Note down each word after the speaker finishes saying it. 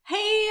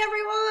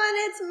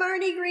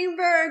Marnie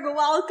Greenberg.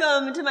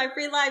 Welcome to my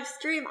free live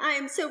stream. I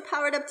am so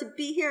powered up to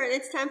be here, and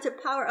it's time to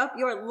power up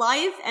your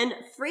life and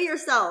free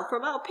yourself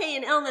from all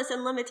pain, illness,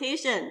 and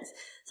limitations.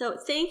 So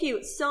thank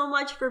you so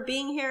much for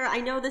being here.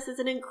 I know this is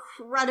an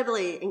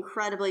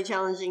incredibly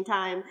challenging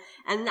time,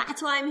 and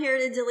that's why I'm here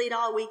to delete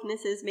all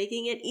weaknesses,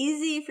 making it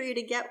easy for you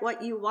to get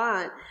what you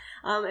want.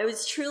 It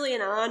was truly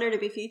an honor to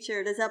be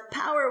featured as a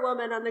power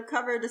woman on the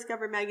cover of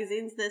Discover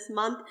magazines this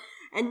month.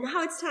 And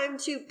now it's time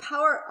to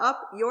power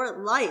up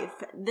your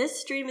life. This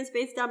stream is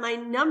based on my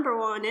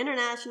 #1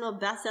 international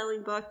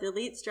best-selling book,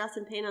 Delete Stress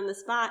and Pain on the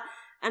Spot.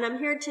 And I'm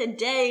here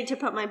today to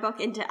put my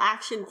book into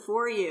action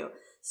for you.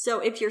 So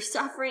if you're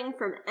suffering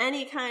from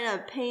any kind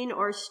of pain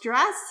or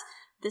stress,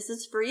 this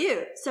is for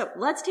you. So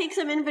let's take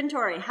some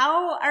inventory.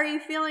 How are you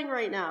feeling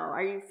right now?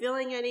 Are you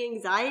feeling any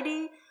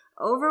anxiety,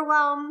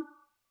 overwhelm,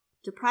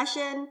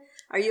 depression?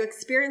 Are you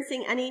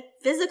experiencing any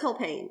physical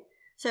pain?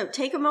 So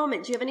take a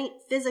moment. Do you have any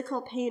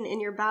physical pain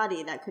in your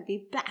body? That could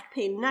be back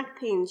pain, neck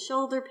pain,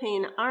 shoulder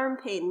pain, arm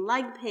pain,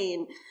 leg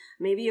pain.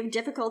 Maybe you have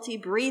difficulty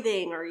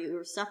breathing, or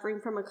you're suffering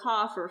from a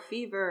cough or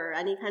fever, or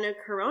any kind of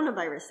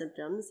coronavirus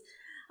symptoms.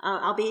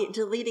 I'll be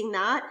deleting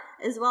that,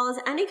 as well as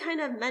any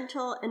kind of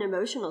mental and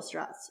emotional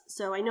stress.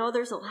 So I know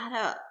there's a lot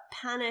of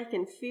panic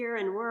and fear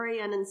and worry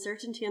and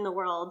uncertainty in the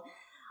world,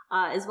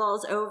 as well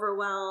as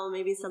overwhelm.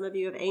 Maybe some of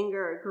you have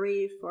anger or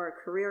grief or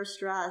career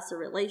stress or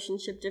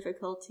relationship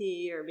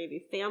difficulty or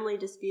maybe family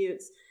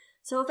disputes.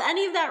 So if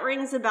any of that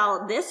rings a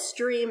bell, this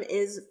stream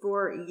is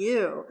for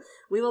you.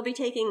 We will be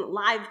taking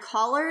live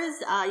callers.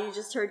 You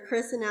just heard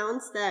Chris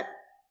announce that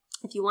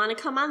if you want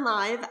to come on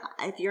live,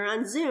 if you're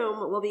on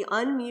Zoom, we'll be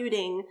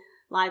unmuting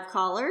live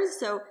callers.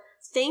 So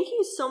thank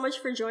you so much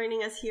for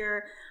joining us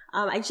here.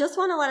 I just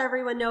want to let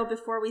everyone know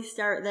before we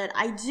start that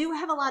I do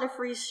have a lot of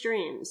free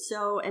streams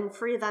and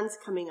free events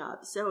coming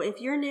up. So if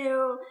you're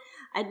new,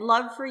 I'd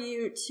love for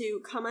you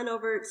to come on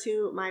over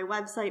to my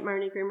website,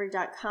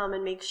 marniegreenberg.com,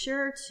 and make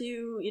sure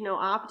to,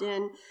 opt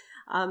in.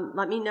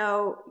 Let me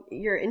know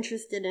you're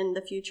interested in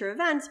the future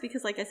events,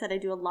 because like I said, I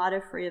do a lot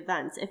of free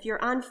events. If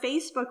you're on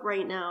Facebook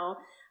right now,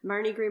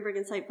 Marnie Greenberg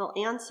Insightful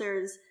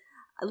Answers,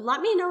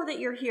 let me know that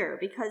you're here,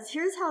 because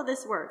here's how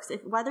this works.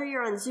 Whether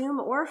you're on Zoom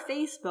or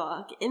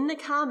Facebook, in the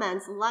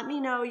comments, let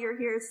me know you're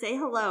here. Say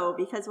hello,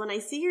 because when I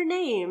see your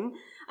name,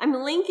 I'm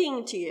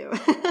linking to you.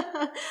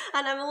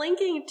 And I'm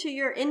linking to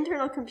your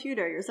internal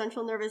computer, your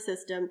central nervous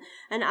system.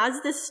 And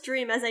as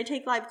I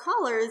take live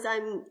callers,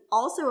 I'm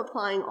also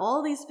applying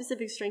all these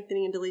specific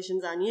strengthening and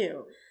deletions on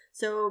you.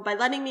 So by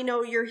letting me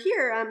know you're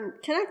here, I'm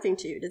connecting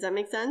to you. Does that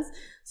make sense?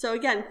 So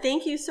again,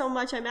 thank you so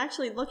much. I'm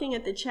actually looking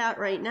at the chat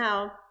right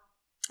now.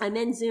 I'm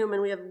in Zoom,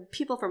 and we have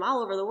people from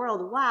all over the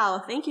world.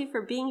 Wow, thank you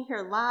for being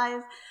here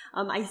live.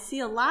 I see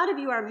a lot of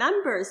you are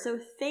members, so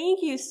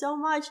thank you so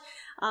much.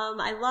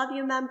 I love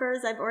you,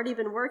 members. I've already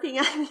been working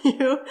on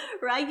you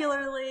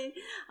regularly,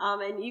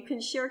 and you can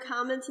share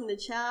comments in the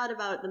chat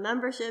about the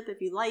membership if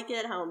you like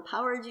it, how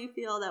empowered you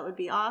feel. That would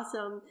be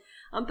awesome.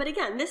 But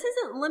again, this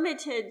isn't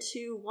limited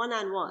to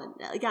one-on-one.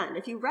 Again,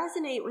 if you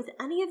resonate with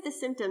any of the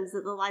symptoms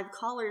that the live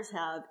callers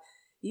have,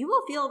 you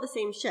will feel the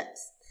same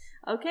shifts.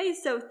 Okay,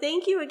 so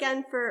thank you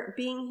again for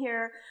being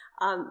here.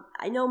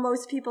 I know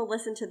most people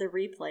listen to the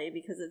replay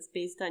because it's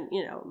based on,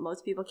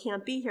 most people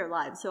can't be here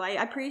live. So I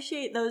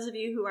appreciate those of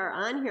you who are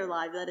on here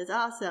live. That is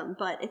awesome.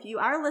 But if you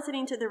are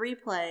listening to the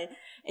replay,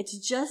 it's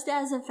just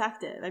as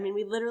effective. I mean,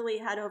 we literally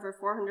had over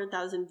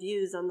 400,000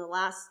 views on the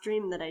last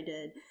stream that I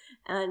did.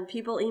 And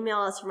people email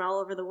us from all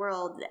over the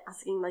world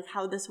asking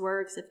how this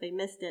works, if they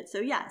missed it. So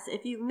yes,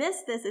 if you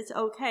missed this, it's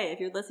okay. If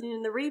you're listening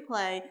in the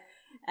replay,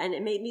 and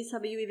it made me,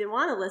 some of you even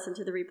want to listen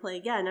to the replay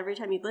again. Every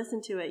time you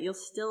listen to it, you'll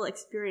still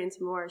experience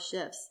more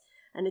shifts,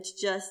 and it's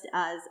just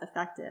as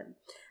effective.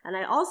 And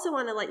I also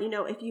want to let you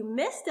know, if you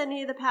missed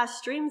any of the past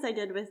streams I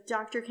did with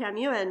Dr. Cam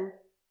Ewan,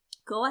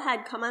 go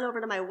ahead, come on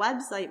over to my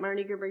website,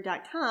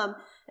 marniegreenberg.com,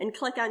 and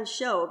click on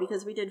show,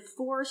 because we did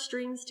 4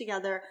 streams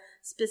together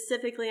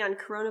specifically on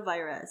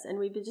coronavirus. And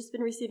we've just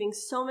been receiving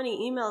so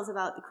many emails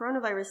about the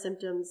coronavirus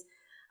symptoms.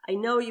 I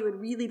know you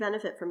would really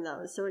benefit from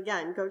those. So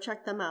again, go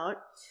check them out.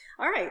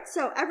 All right.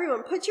 So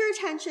everyone, put your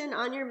attention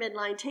on your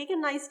midline. Take a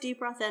nice deep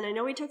breath in. I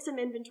know we took some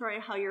inventory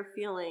of how you're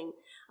feeling.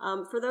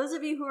 For those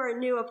of you who are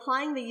new,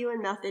 applying the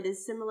Ewan method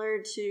is similar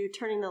to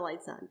turning the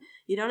lights on.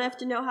 You don't have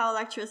to know how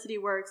electricity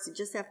works. You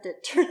just have to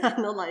turn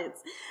on the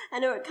lights.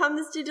 And when it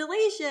comes to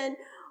deletion,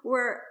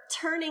 we're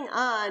turning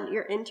on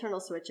your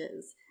internal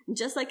switches.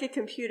 Just like a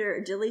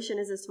computer, deletion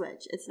is a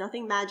switch. It's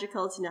nothing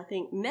magical. It's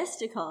nothing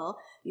mystical.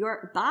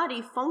 Your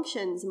body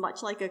functions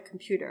much like a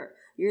computer.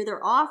 You're either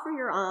off or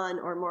you're on,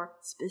 or more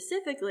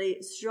specifically,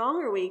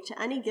 strong or weak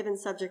to any given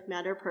subject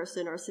matter,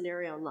 person, or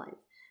scenario in life.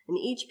 And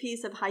each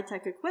piece of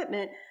high-tech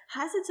equipment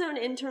has its own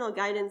internal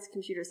guidance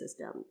computer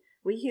system.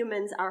 We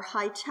humans are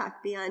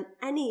high-tech beyond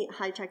any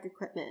high-tech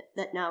equipment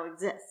that now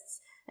exists.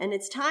 And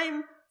it's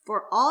time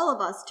for all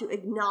of us to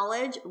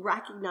acknowledge,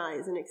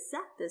 recognize, and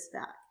accept this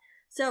fact.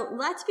 So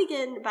let's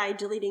begin by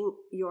deleting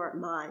your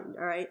mind,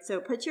 all right? So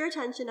put your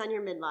attention on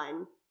your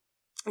midline.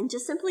 And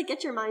just simply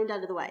get your mind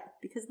out of the way,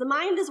 because the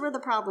mind is where the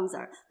problems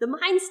are. The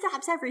mind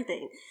stops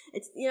everything.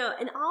 It's,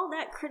 and all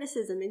that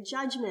criticism and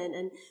judgment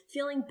and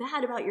feeling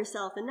bad about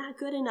yourself and not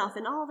good enough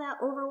and all that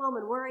overwhelm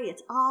and worry,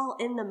 it's all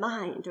in the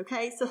mind,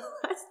 okay? So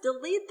let's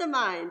delete the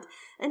mind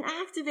and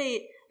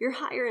activate your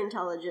higher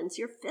intelligence,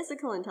 your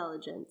physical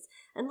intelligence,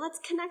 and let's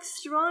connect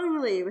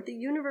strongly with the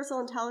universal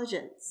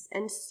intelligence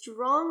and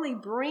strongly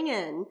bring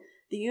in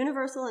the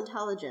universal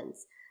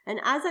intelligence. And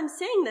as I'm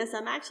saying this,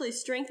 I'm actually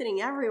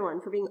strengthening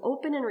everyone for being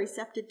open and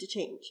receptive to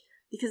change.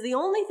 Because the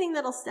only thing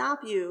that'll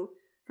stop you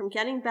from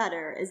getting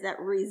better is that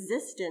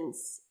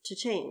resistance to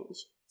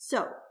change.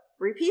 So,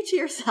 repeat to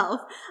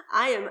yourself,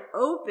 I am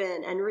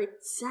open and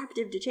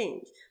receptive to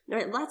change. All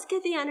right, let's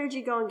get the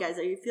energy going, guys.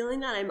 Are you feeling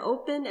that? I'm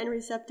open and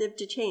receptive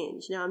to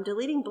change. Now, I'm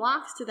deleting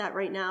blocks to that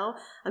right now.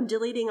 I'm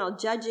deleting all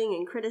judging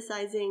and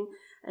criticizing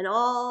and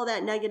all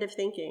that negative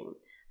thinking.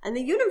 And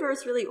the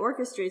universe really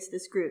orchestrates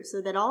this group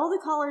so that all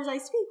the callers I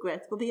speak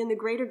with will be in the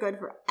greater good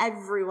for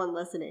everyone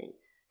listening.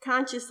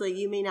 Consciously,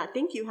 you may not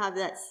think you have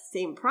that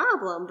same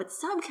problem, but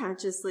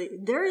subconsciously,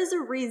 there is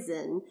a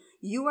reason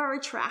you are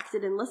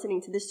attracted and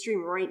listening to this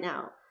stream right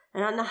now.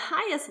 And on the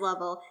highest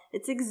level,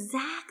 it's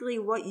exactly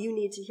what you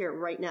need to hear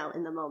right now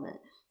in the moment.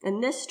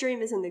 And this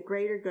stream is in the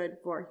greater good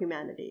for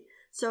humanity.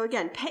 So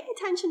again, pay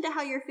attention to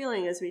how you're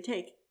feeling as we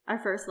take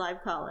our first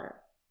live caller.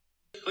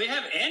 We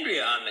have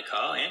Andrea on the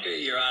call. Andrea,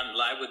 you're on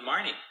Live with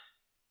Marnie.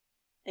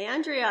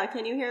 Andrea,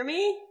 can you hear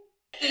me?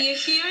 Can you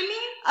hear me?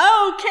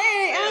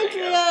 Okay,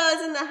 Andrea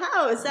is in the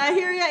house. I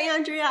hear you,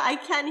 Andrea. I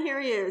can hear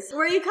you. So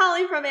where are you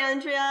calling from,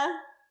 Andrea?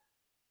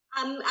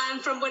 I'm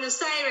from Buenos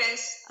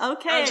Aires.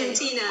 Okay.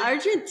 Argentina.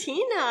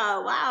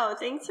 Argentina. Wow.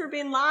 Thanks for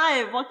being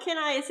live. What can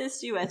I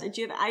assist you with?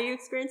 Are you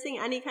experiencing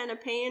any kind of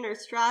pain or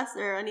stress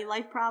or any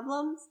life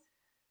problems?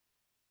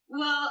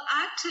 Well,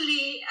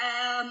 actually,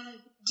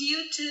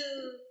 due to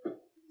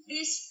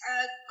this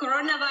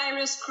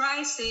coronavirus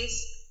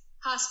crisis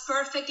has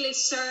perfectly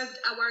served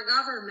our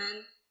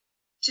government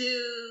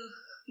to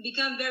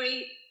become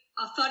very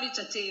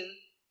authoritative.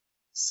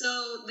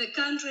 So the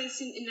country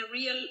is in a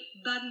real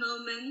bad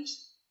moment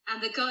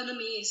and the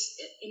economy is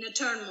in a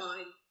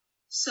turmoil.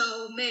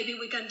 So maybe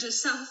we can do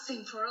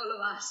something for all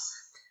of us.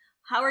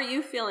 How are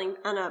you feeling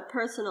on a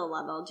personal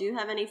level? Do you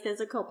have any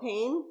physical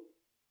pain?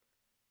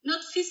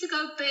 Not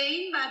physical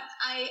pain, but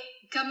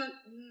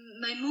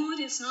my mood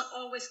is not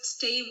always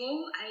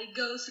stable. I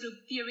go through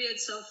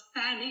periods of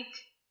panic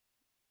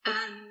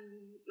and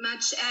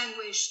much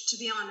anguish, to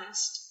be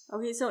honest.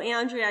 Okay, so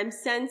Andrea, I'm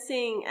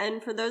sensing,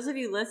 and for those of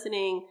you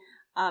listening,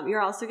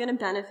 you're also going to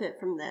benefit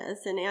from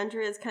this. And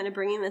Andrea is kind of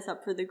bringing this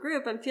up for the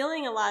group. I'm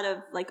feeling a lot of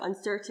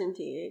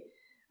uncertainty.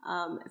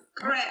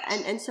 Correct.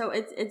 And so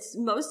it's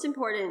most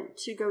important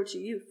to go to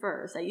you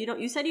first.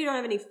 You said you don't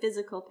have any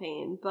physical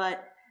pain,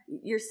 but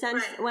your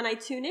sense, right, when I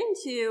tune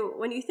into,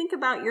 when you think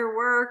about your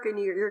work and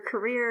your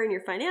career and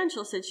your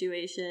financial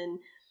situation,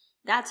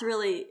 that's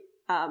really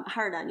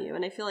hard on you.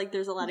 And I feel like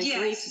there's a lot of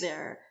grief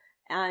there.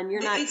 And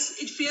you're not... It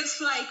feels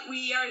like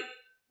we are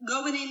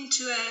going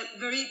into a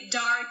very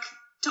dark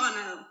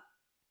tunnel.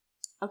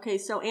 Okay,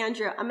 so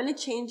Andrea, I'm going to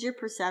change your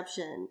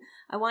perception.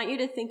 I want you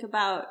to think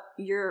about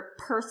your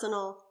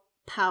personal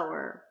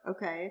power,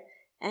 okay?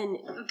 And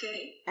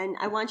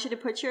I want you to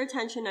put your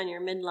attention on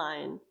your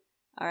midline.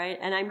 All right.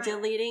 And I'm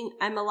deleting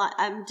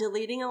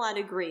a lot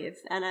of grief.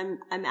 And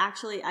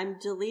I'm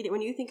deleting,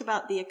 when you think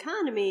about the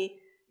economy,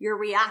 your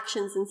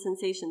reactions and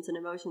sensations and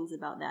emotions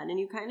about that. And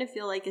you kind of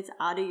feel like it's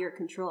out of your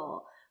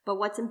control. But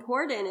what's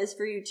important is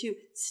for you to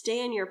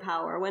stay in your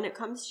power. When it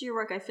comes to your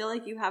work, I feel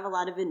like you have a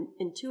lot of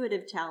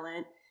intuitive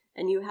talent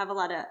and you have a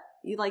lot of,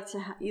 you like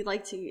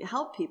to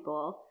help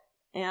people.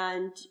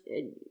 And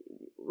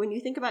when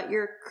you think about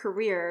your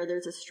career,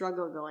 there's a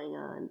struggle going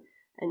on.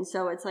 And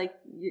so it's like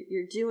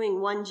you're doing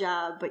one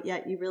job, but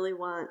yet you really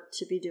want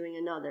to be doing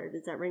another.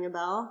 Does that ring a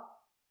bell?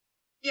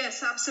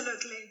 Yes,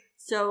 absolutely.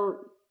 So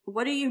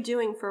what are you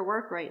doing for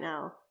work right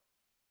now?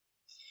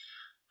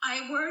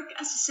 I work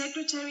as a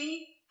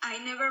secretary.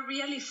 I never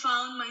really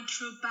found my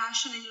true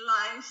passion in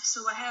life,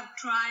 so I have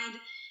tried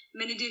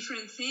many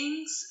different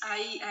things.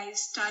 I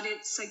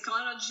studied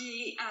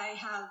psychology.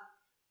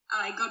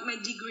 I got my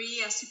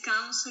degree as a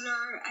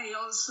counselor. I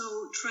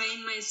also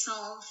trained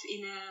myself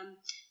in a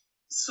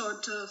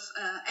sort of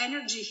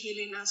energy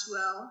healing as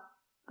well.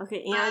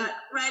 Okay, and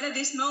right at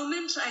this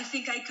moment, I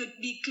think I could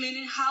be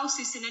cleaning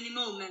houses in any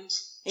moment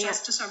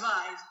just to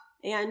survive.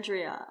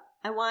 Andrea,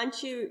 I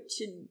want you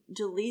to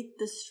delete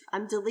this.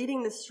 I'm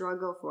deleting the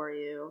struggle for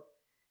you.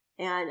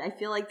 And I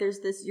feel like there's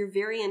this, you're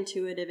very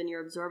intuitive and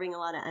you're absorbing a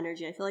lot of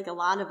energy. I feel like a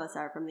lot of us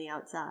are from the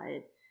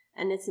outside.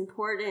 And it's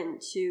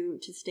important to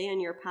stay in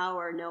your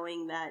power,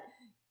 knowing that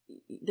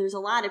there's a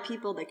lot of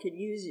people that could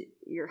use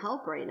your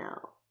help right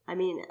now. I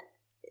mean,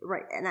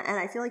 right. And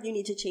I feel like you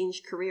need to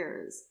change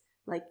careers.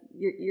 Like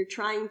you're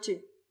trying to,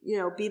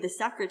 be the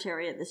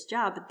secretary at this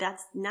job, but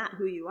that's not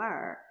who you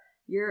are.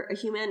 You're a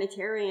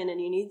humanitarian and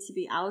you need to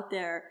be out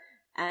there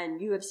and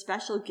you have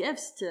special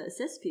gifts to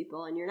assist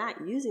people and you're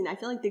not using. I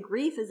feel like the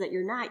grief is that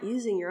you're not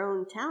using your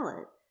own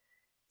talent.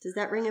 Does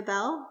that ring a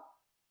bell?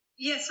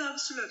 Yes,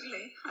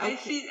 absolutely.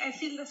 Okay. I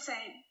feel the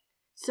same.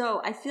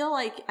 So I feel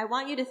like I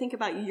want you to think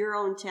about your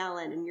own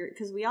talent and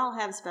because we all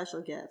have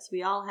special gifts.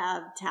 We all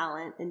have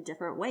talent in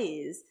different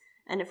ways.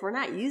 And if we're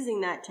not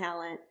using that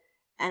talent,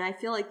 and I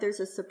feel like there's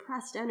a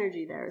suppressed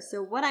energy there.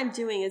 So what I'm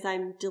doing is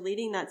I'm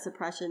deleting that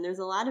suppression. There's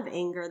a lot of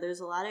anger. There's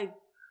a lot of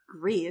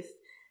grief.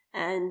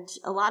 And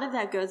a lot of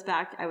that goes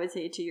back, I would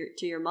say,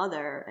 to your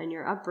mother and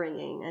your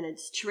upbringing. And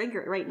it's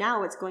triggered. Right now,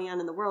 what's going on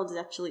in the world is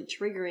actually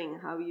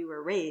triggering how you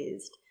were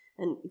raised.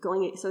 And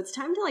so it's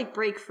time to like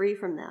break free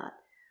from that.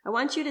 I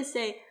want you to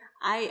say,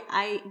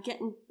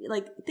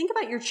 think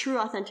about your true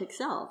authentic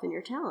self and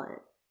your talent.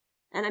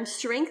 And I'm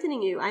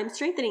strengthening you. I'm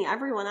strengthening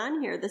everyone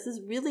on here. This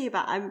is really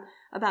I'm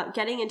about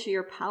getting into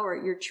your power,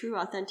 your true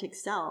authentic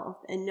self,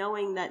 and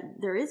knowing that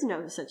there is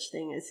no such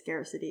thing as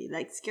scarcity.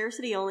 Like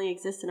scarcity only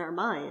exists in our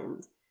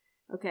mind.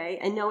 Okay.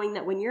 And knowing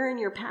that when you're in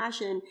your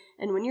passion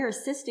and when you're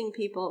assisting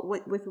people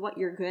with what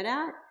you're good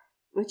at,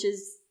 which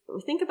is,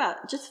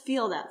 just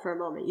feel that for a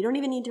moment. You don't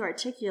even need to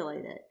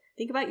articulate it.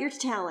 Think about your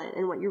talent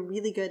and what you're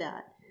really good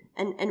at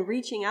and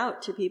reaching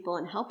out to people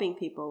and helping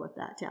people with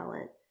that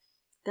talent.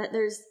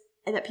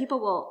 That people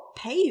will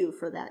pay you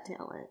for that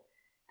talent.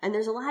 And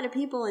there's a lot of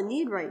people in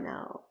need right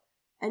now.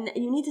 And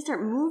you need to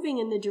start moving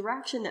in the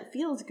direction that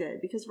feels good,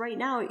 because right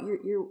now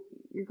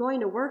you're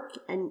going to work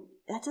and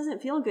that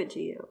doesn't feel good to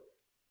you.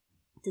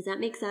 Does that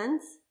make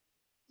sense?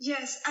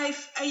 Yes, I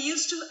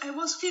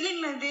was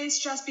feeling like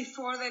this just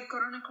before the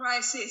corona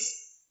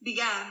crisis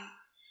began.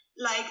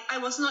 Like I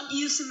was not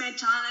using my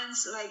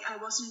talents, like I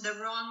was in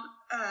the wrong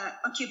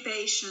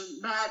occupation.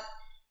 But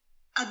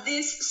at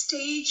this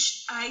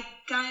stage, I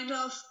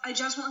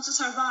just want to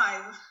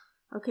survive.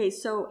 Okay,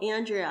 so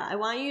Andrea, I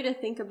want you to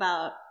think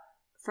about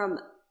from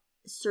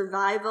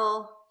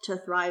survival to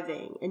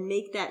thriving and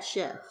make that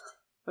shift.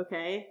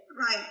 Okay?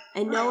 Right.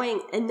 And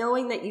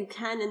knowing that you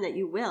can and that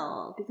you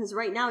will, because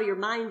right now your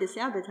mind is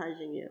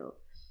sabotaging you.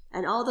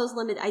 And all those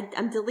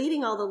I'm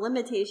deleting all the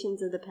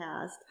limitations of the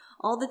past.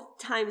 All the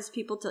times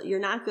people tell you're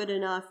not good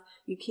enough,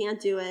 you can't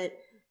do it.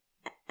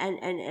 And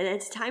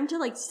it's time to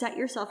like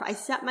I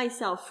set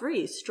myself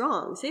free,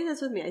 strong. Say this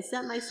with me. I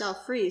set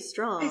myself free,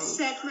 strong. I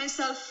set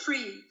myself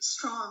free,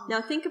 strong.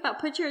 Now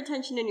put your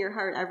attention in your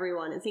heart,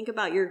 everyone, and think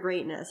about your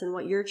greatness and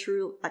what your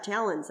true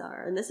talents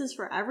are. And this is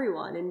for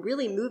everyone, and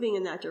really moving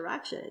in that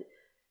direction.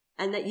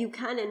 And that you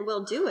can and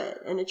will do it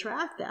and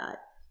attract that.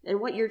 And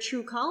what your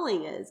true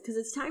calling is, because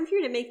it's time for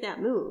you to make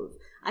that move.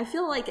 I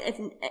feel like if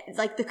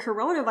the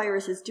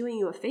coronavirus is doing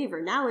you a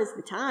favor, now is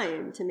the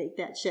time to make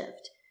that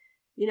shift.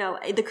 You know,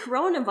 the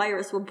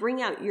coronavirus will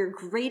bring out your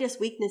greatest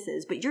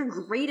weaknesses, but your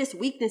greatest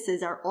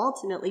weaknesses are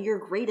ultimately your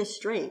greatest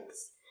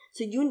strengths.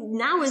 So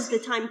now is the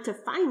time to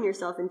find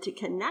yourself and to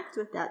connect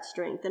with that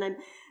strength. And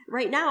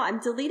I'm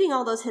deleting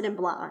all those hidden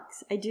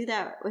blocks. I do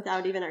that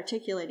without even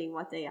articulating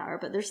what they are,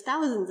 but there's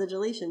thousands of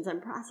deletions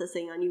I'm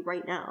processing on you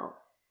right now.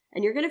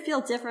 And you're going to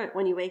feel different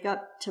when you wake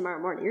up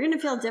tomorrow morning. You're going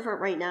to feel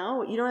different right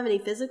now. You don't have any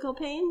physical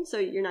pain, so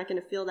you're not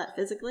going to feel that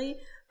physically,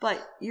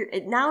 but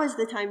now is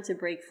the time to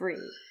break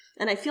free.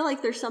 And I feel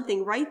like there's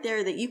something right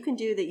there that you can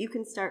do, that you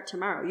can start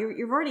tomorrow.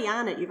 You're already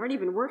on it. You've already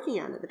been working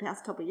on it the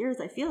past couple of years.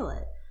 I feel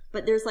it.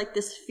 But there's like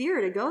this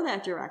fear to go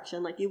that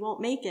direction, like you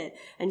won't make it,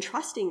 and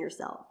trusting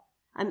yourself.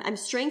 I'm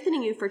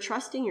strengthening you for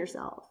trusting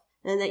yourself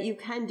and that you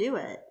can do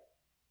it.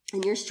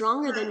 And you're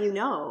stronger than you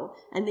know.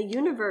 And the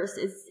universe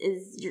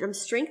I'm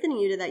strengthening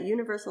you to that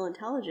universal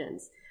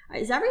intelligence.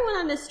 Is everyone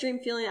on this stream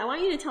feeling? I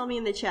want you to tell me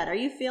in the chat. Are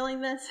you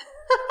feeling this?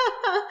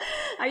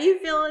 Are you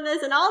feeling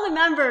this? And all the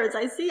members,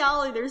 I see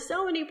there's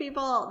so many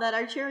people that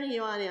are cheering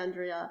you on,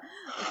 Andrea,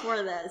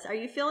 for this. Are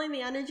you feeling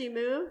the energy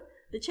move?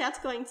 The chat's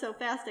going so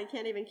fast I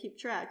can't even keep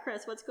track.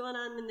 Chris, what's going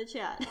on in the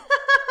chat?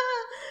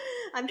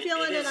 I'm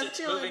feeling it. It's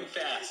moving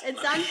fast.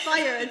 It's on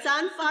fire. It's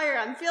on fire.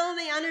 I'm feeling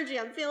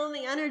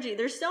the energy.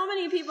 There's so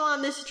many people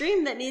on this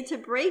stream that need to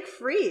break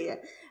free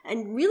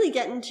and really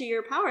get into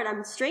your power. And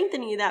I'm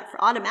strengthening you that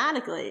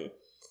automatically.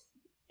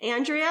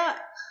 Andrea,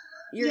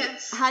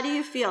 yes. How do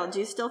you feel? Do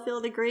you still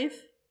feel the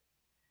grief?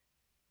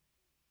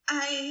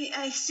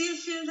 I still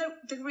feel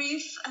the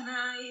grief, and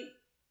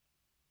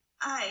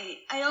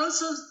I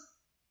also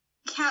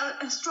have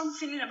a strong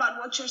feeling about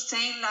what you're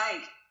saying,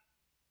 like,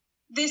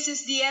 this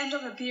is the end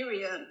of a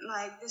period,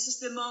 like this is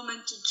the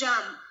moment to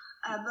jump,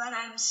 but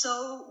I'm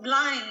so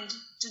blind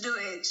to do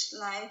it.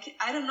 Like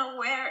I don't know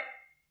where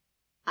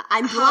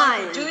I'm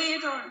blind. Do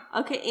it or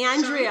okay,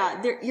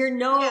 Andrea, you're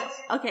no.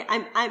 Yes. Okay,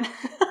 I'm.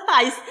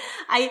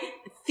 I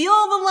feel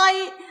the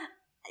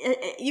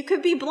light. You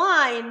could be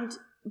blind,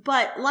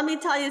 but let me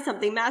tell you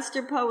something.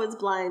 Master Po was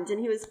blind,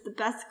 and he was the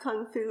best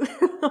kung fu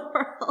in the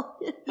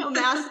world.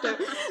 Master.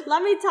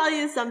 Let me tell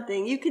you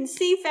something. You can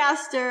see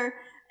faster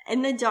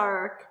in the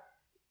dark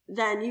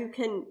than you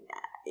can.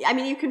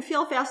 You can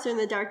feel faster in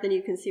the dark than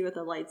you can see with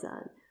the lights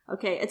on.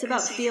 Okay, it's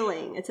about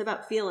feeling. It's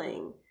about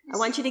feeling. I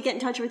want you to get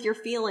in touch with your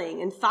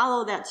feeling and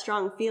follow that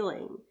strong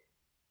feeling.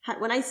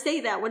 When I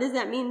say that, what does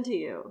that mean to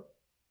you?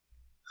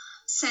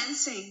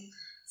 Sensing.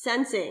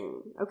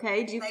 Sensing,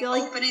 okay? Do you like feel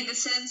like opening the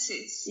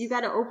senses? you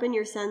got to open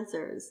your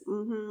sensors?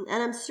 And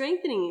I'm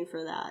strengthening you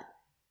for that.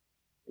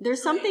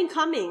 There's something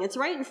coming. It's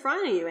right in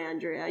front of you,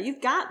 Andrea.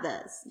 You've got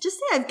this. Just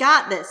say, I've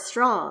got this,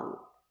 strong.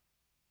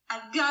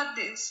 I've got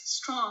this,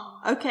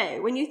 strong. Okay,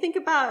 when you think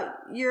about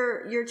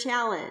your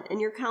talent and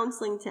your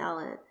counseling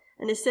talent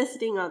and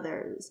assisting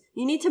others,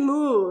 you need to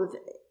move.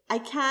 I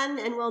can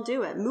and will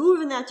do it. Move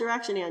in that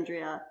direction,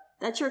 Andrea.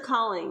 That's your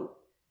calling.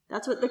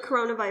 That's what the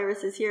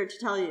coronavirus is here to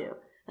tell you.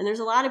 And there's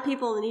a lot of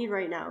people in need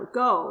right now.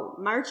 Go,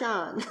 march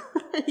on.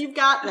 You've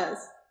got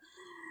this.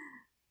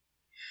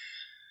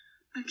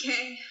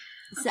 Okay.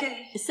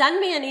 Send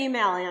me an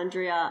email,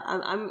 Andrea.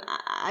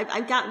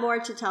 I've got more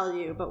to tell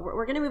you, but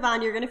we're going to move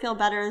on. You're going to feel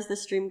better as the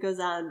stream goes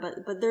on,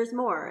 but there's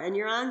more, and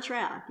you're on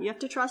track. You have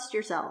to trust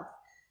yourself.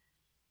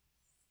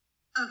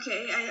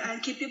 Okay, I'll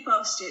keep you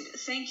posted.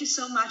 Thank you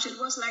so much. It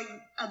was like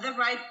at the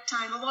right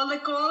time. Of all the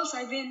calls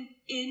I've been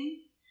in,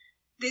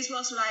 this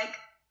was like,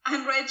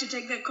 I'm ready to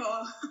take the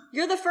call.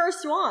 You're the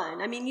first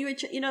one. I mean,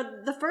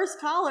 the first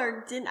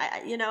caller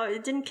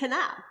it didn't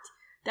connect.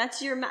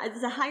 That's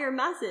it's a higher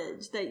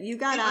message that you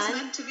got on. It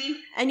was meant to be.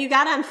 And you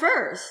got on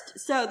first.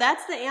 So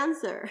that's the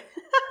answer.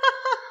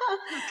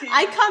 Okay.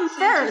 I come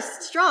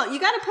first, strong. You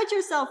got to put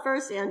yourself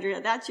first,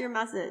 Andrea. That's your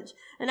message.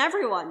 And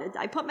everyone,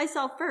 I put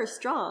myself first,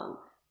 strong.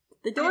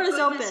 The door is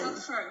open.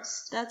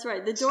 First. That's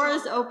right. The door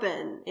is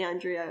open,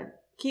 Andrea.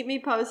 Keep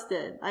me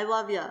posted. I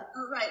love you.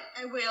 All right,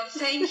 I will.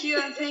 Thank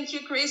you, and thank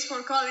you, Chris,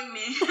 for calling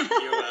me.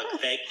 You're welcome.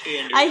 Thank you,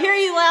 Andrea. I hear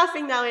you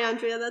laughing now,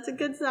 Andrea. That's a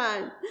good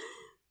sign.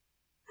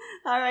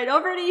 All right,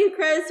 over to you,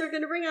 Chris. We're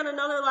going to bring on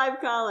another live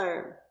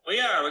caller. We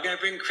are. We're going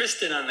to bring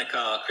Kristen on the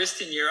call.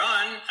 Kristen, you're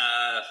on.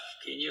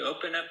 Can you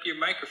open up your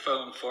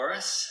microphone for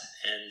us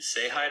and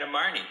say hi to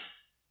Marnie?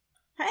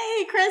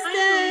 Hey,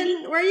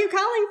 Kristen. Where are you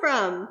calling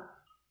from?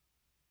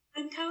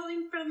 I'm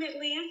calling from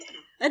Atlanta.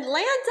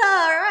 Atlanta.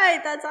 All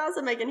right. That's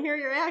awesome. I can hear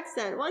your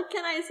accent. What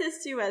can I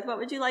assist you with? What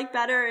would you like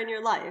better in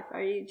your life? Do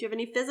you have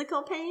any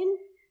physical pain?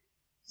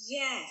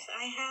 Yes,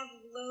 I have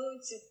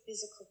loads of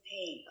physical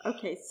pain.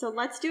 Okay, so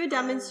let's do a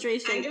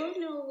demonstration. I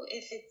don't know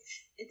if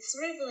it's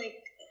sort of like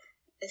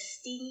a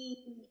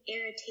stinging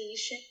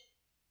irritation.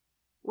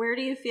 Where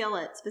do you feel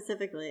it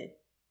specifically?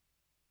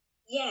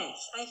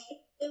 Yes, I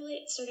feel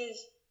it sort of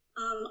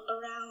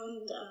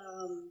around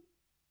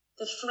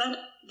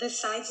the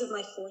sides of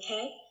my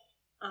forehead.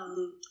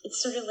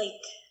 It's sort of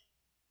like,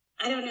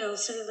 I don't know,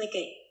 sort of like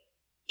a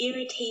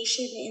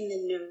irritation in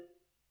the nerve.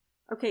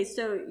 Okay,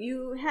 so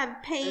you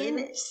have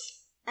pain,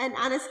 and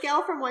on a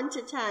scale from 1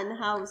 to 10,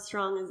 how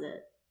strong is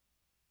it?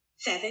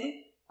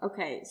 7.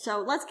 Okay,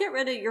 so let's get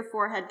rid of your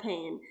forehead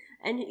pain.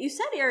 And you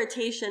said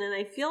irritation, and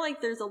I feel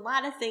like there's a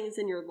lot of things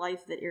in your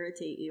life that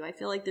irritate you. I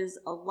feel like there's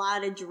a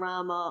lot of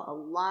drama, a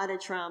lot of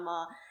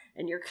trauma,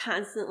 and you're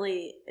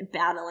constantly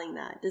battling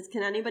that.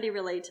 Can anybody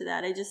relate to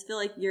that? I just feel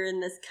like you're in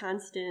this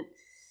constant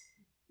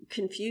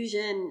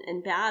confusion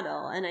and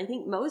battle, and I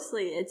think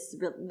mostly it's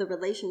the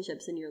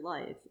relationships in your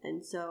life.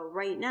 And so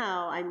right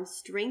now I'm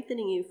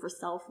strengthening you for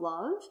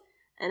self-love,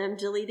 and I'm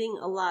deleting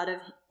a lot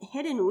of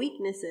hidden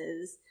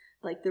weaknesses,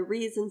 like the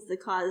reasons, the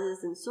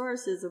causes, and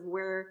sources of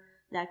where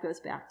that goes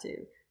back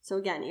to. So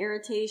again,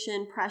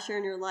 irritation, pressure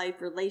in your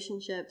life,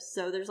 relationships.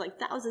 So there's like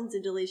thousands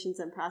of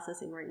deletions I'm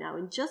processing right now,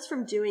 and just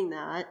from doing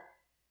that,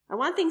 I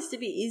want things to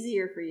be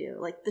easier for you,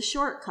 like the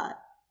shortcut.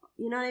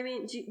 You know what I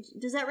mean?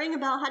 Does that ring a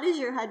bell? How does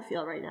your head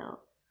feel right now?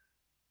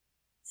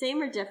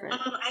 Same or different?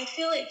 I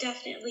feel it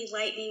definitely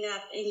lightening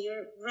up, and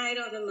you're right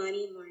on the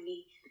money,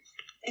 Marnie.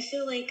 I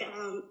feel like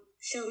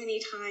so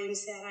many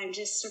times that I'm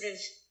just sort of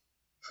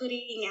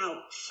putting out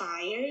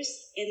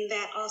fires, and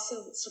that also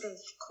sort of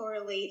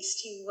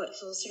correlates to what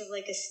feels sort of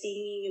like a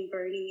stinging and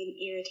burning and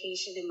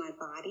irritation in my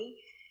body.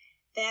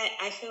 That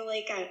I feel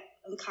like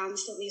I'm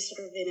constantly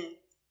sort of in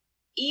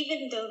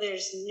even though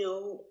there's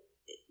no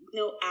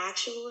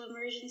actual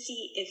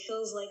emergency, it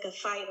feels like a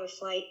fight or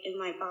flight in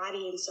my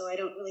body, and so I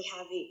don't really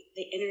have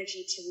the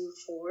energy to move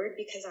forward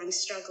because I'm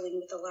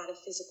struggling with a lot of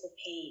physical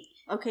pain.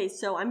 Okay,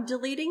 so I'm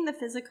deleting the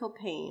physical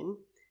pain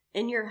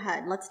in your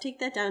head. Let's take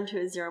that down to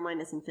a 0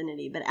 minus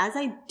infinity. But as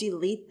I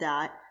delete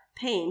that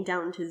pain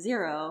down to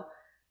 0,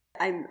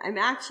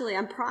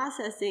 I'm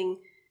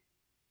processing.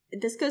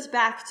 This goes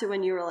back to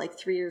when you were like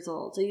 3 years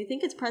old. So you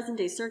think it's present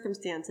day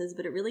circumstances,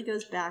 but it really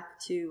goes back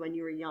to when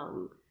you were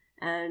young.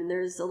 And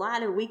there's a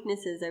lot of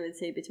weaknesses, I would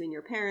say, between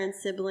your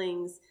parents,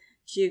 siblings,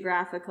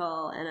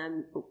 geographical, and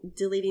I'm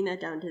deleting that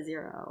down to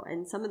 0.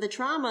 And some of the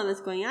trauma that's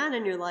going on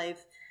in your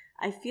life,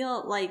 I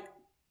feel like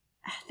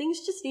things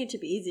just need to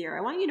be easier.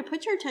 I want you to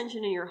put your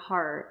attention in your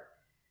heart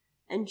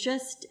and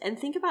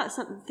think about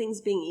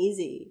things being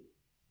easy,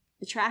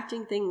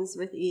 attracting things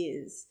with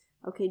ease.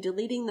 Okay,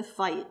 deleting the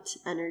fight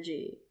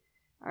energy.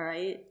 All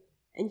right?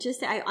 And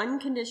just say, I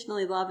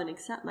unconditionally love and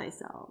accept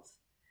myself.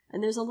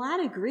 And there's a lot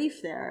of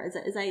grief there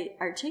as I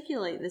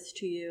articulate this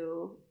to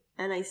you,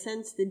 and I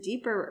sense the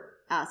deeper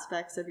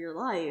aspects of your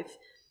life.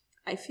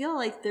 I feel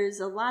like there's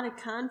a lot of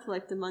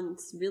conflict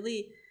amongst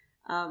really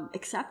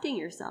accepting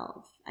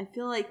yourself. I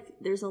feel like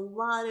there's a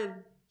lot of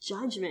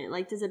judgment?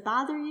 Like, does it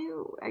bother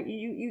you?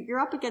 You're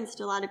up against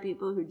a lot of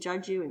people who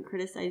judge you and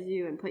criticize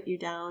you and put you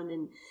down,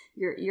 and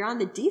you're on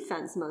the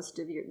defense most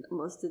of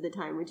the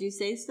time. Would you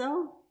say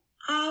so?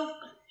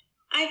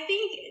 I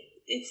think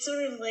it's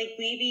sort of like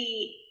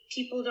maybe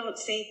people don't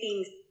say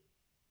things.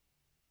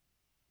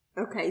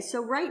 Okay,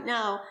 so right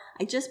now,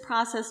 I just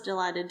processed a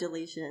lot of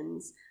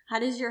deletions. How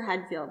does your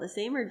head feel? The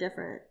same or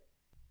different?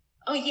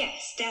 Oh,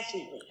 yes,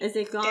 definitely. Is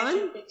it gone?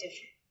 Definitely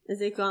different.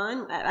 Is it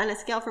gone? On a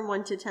scale from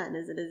 1 to 10,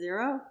 is it a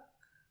 0?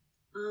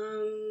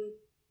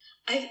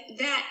 I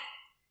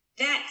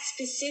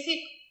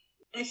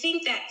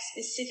think that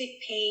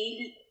specific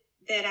pain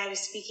that I was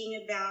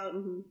speaking about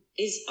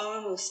is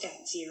almost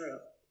at 0.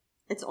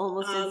 It's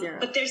almost at 0.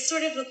 But there's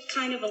sort of a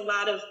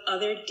lot of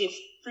other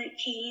different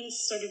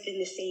pains sort of in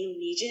the same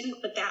region,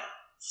 but that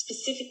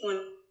specific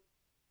one.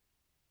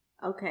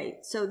 Okay,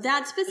 so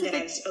that specific...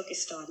 that I was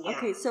focused on, yeah.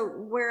 Okay, so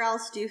where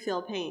else do you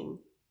feel pain?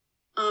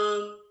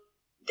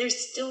 There's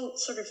still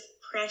sort of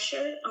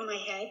pressure on my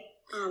head.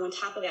 On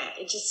top of that,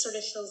 it just sort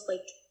of feels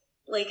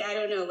like I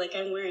don't know, like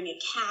I'm wearing a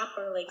cap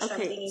or like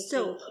something is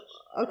being put.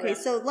 Okay,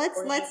 so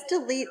let's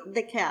delete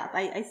the cap.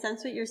 I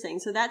sense what you're saying.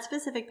 So that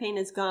specific pain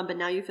is gone, but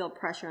now you feel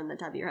pressure on the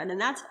top of your head,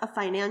 and that's a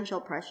financial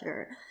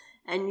pressure.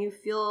 And you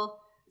feel,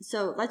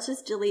 so let's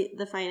just delete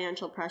the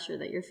financial pressure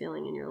that you're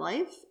feeling in your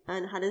life.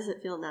 And how does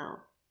it feel now?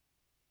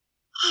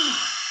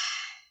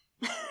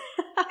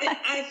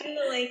 I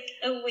feel like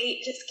a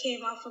weight just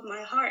came off of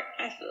my heart.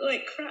 I feel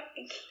like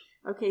crying.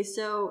 Okay,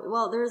 so,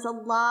 well, there's a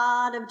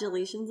lot of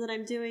deletions that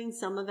I'm doing.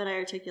 Some of it I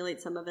articulate,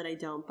 some of it I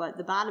don't. But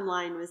the bottom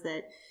line was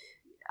that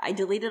I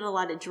deleted a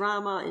lot of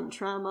drama and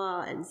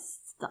trauma and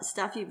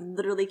stuff you've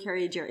literally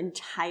carried your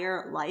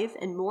entire life.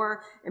 And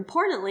more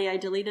importantly, I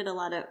deleted a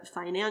lot of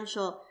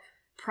financial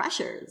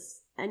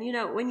pressures. And,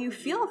 when you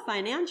feel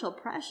financial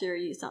pressure,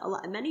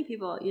 many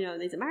people,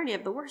 they say, Marnie, I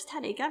have the worst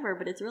headache ever,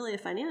 but it's really a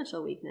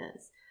financial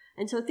weakness.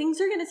 And so things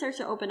are going to start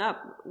to open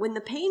up. When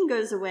the pain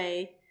goes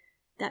away,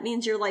 that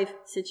means your life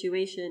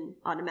situation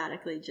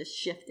automatically just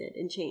shifted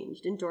and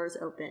changed and doors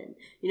open.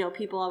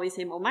 People always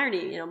say, well,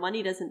 Marnie,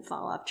 money doesn't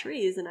fall off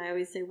trees. And I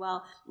always say,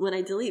 well, when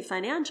I delete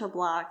financial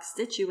blocks,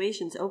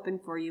 situations open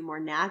for you more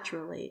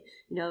naturally.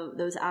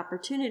 Those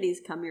opportunities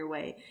come your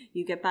way.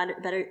 You get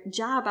better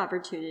job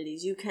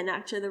opportunities. You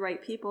connect to the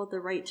right people at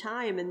the right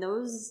time. And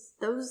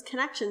those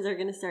connections are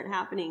going to start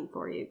happening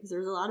for you because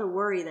there's a lot of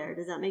worry there.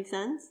 Does that make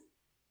sense?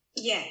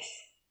 Yes.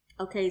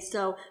 Okay,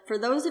 so for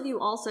those of you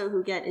also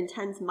who get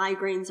intense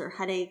migraines or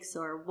headaches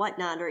or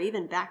whatnot, or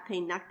even back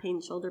pain, neck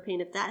pain, shoulder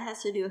pain, if that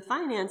has to do with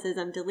finances,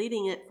 I'm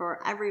deleting it for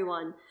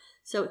everyone.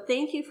 So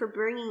thank you for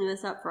bringing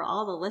this up for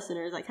all the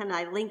listeners.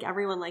 I link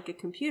everyone like a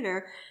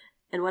computer,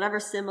 and whatever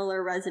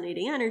similar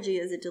resonating energy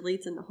is, it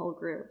deletes in the whole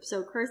group.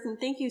 So Kirsten,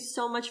 thank you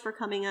so much for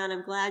coming on.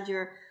 I'm glad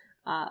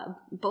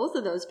both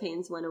of those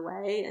pains went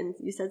away, and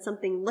you said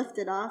something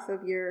lifted off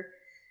of your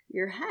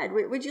head.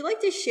 Would you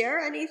like to share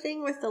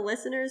anything with the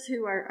listeners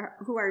who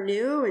are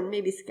new and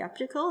maybe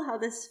skeptical, how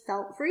this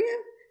felt for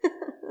you?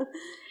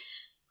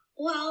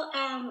 Well,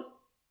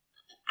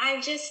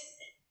 I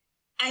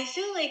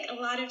feel like a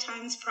lot of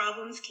times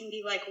problems can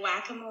be like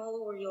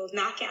whack-a-mole, where you'll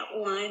knock out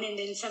one and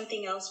then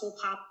something else will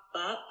pop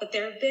up. But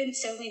there have been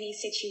so many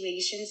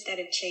situations that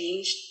have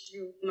changed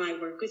through my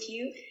work with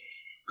you.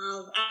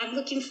 I'm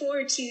looking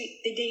forward to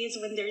the days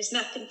when there's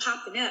nothing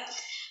popping up.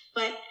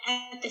 But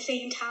at the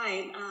same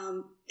time,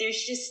 there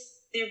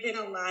have been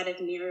a lot of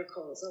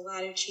miracles, a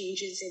lot of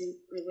changes in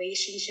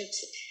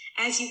relationships.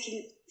 As you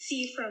can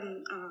see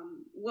from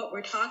what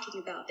we're talking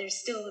about, there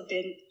still have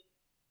been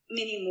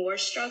many more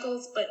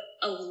struggles, but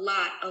a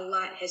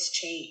lot has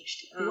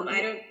changed.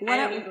 I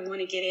don't even want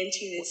to get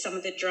into some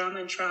of the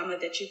drama and trauma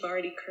that you've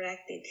already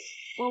corrected.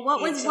 Well,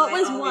 what was one?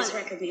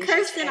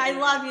 Kirsten, I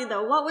love you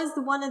though. What was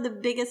one of the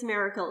biggest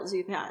miracles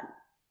you've had?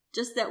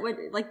 Just that would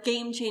like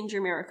game changer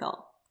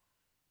miracle.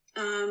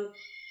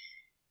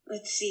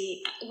 Let's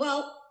see.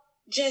 Well,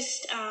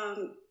 just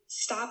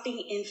stopping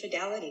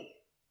infidelity.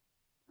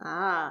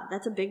 Ah,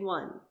 that's a big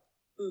one.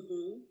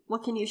 Mm-hmm.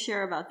 What can you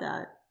share about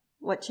that?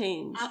 What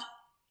changed?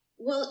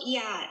 Well,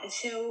 yeah.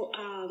 So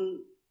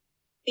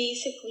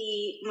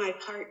basically, my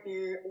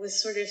partner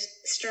was sort of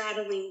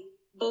straddling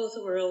both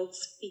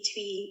worlds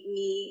between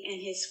me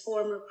and his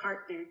former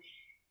partner.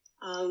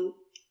 And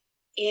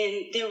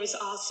there was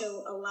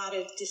also a lot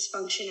of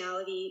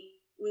dysfunctionality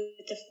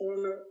with the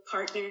former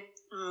partner.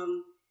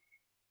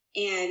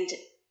 And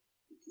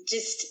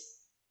just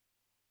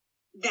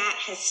that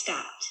has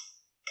stopped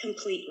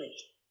completely.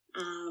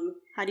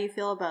 How do you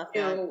feel about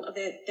that? So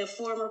the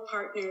former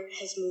partner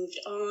has moved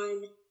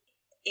on,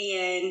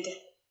 and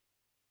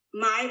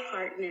my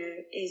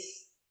partner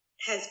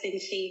has been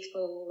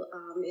faithful,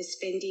 is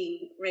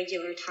spending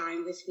regular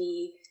time with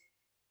me,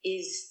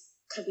 is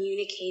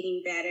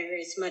communicating better,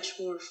 is much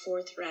more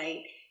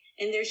forthright.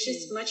 And there's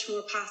just much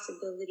more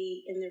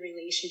possibility in the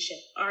relationship.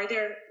 Are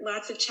there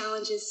lots of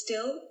challenges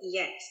still?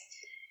 Yes.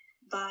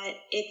 But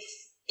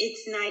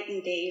it's night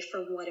and day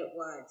from what it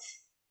was.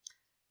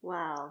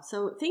 Wow.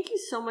 So thank you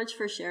so much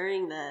for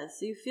sharing this.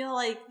 You feel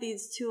like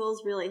these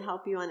tools really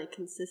help you on a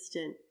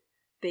consistent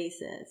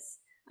basis.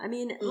 I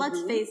mean,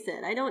 let's face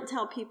it. I don't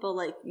tell people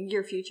like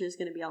your future is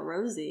going to be all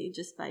rosy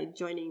just by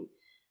joining,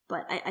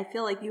 but I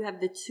feel like you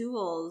have the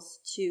tools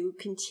to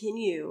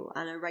continue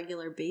on a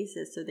regular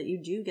basis so that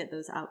you do get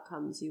those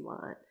outcomes you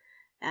want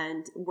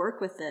and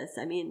work with this.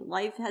 I mean,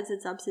 life has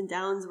its ups and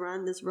downs. We're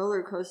on this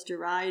roller coaster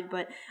ride,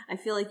 but I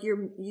feel like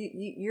you're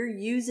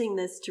using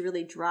this to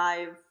really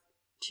drive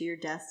to your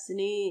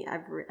destiny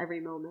every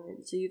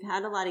moment. So you've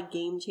had a lot of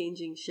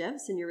game-changing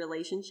shifts in your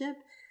relationship,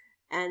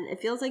 and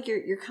it feels like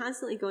you're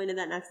constantly going to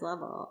that next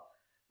level.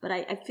 But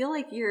I feel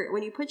like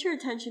when you put your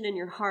attention in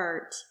your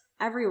heart,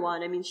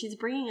 everyone, I mean, she's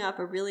bringing up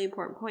a really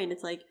important point.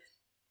 It's like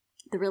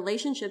the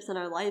relationships in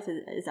our life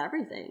is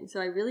everything.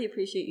 So I really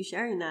appreciate you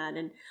sharing that.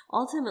 And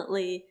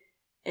ultimately,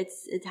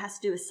 it has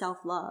to do with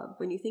self-love.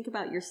 When you think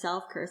about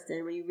yourself,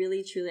 Kirsten, when you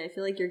really truly, I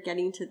feel like you're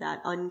getting to that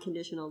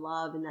unconditional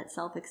love and that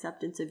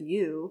self-acceptance of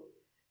you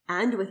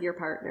and with your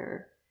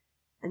partner.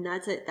 And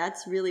that's it.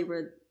 That's really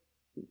where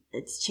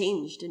it's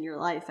changed in your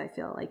life, I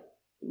feel like,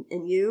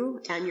 in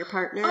you and your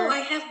partner. Oh, I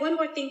have one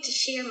more thing to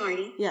share,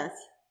 Marty. Yes.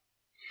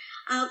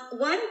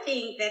 One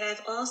thing that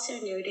I've also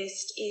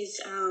noticed is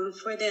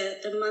for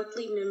the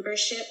monthly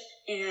membership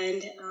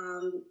and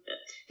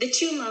the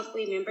 2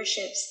 monthly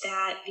memberships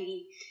that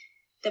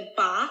the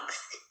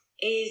box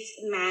is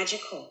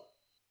magical.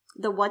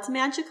 The what's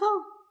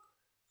magical?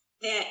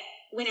 That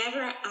whenever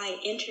I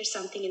enter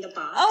something in the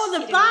box. Oh,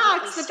 the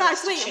box.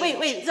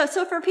 Wait.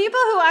 So for people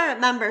who aren't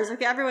members,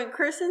 okay, everyone,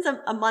 Kirsten's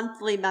a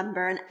monthly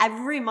member, and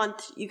every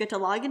month you get to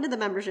log into the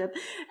membership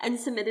and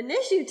submit an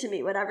issue to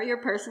me, whatever your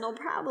personal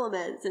problem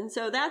is. And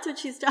so that's what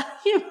she's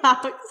talking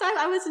about. Because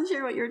I wasn't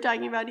sure what you were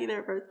talking about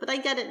either at first, but I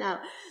get it now.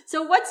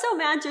 So what's so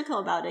magical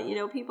about it? You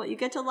know, people, you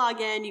get to log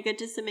in, you get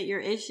to submit your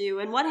issue.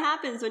 And what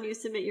happens when you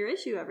submit your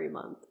issue every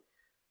month?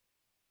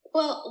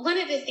 Well, one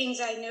of the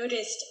things I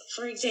noticed,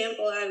 for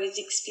example, I was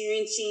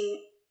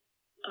experiencing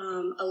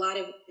a lot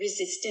of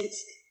resistance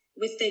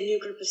with the new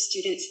group of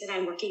students that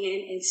I'm working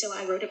in. And so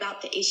I wrote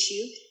about the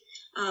issue.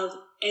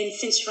 And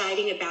since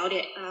writing about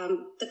it,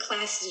 the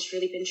class has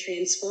really been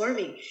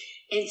transforming.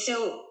 And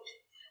so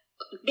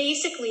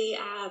basically,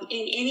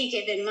 in any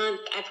given month,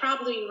 I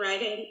probably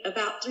write in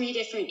about 3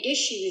 different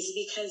issues,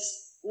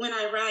 because when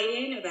I write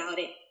in about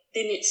it,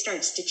 then it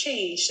starts to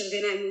change. So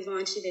then I move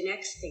on to the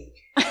next thing.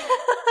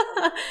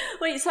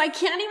 Wait, so I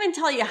can't even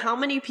tell you how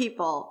many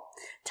people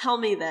tell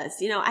me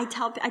this. You know, I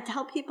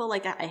tell people,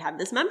 like, I have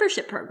this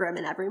membership program,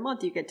 and every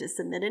month you get to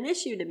submit an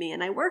issue to me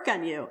and I work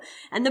on you.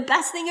 And the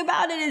best thing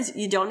about it is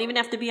you don't even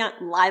have to be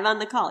live on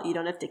the call. You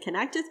don't have to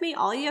connect with me.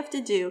 All you have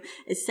to do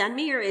is send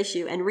me your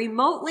issue, and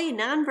remotely,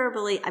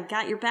 non-verbally, I've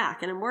got your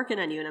back and I'm working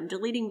on you and I'm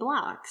deleting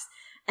blocks.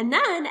 And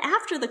then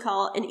after the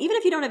call, and even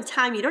if you don't have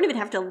time, you don't even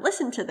have to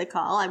listen to the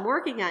call. I'm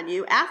working on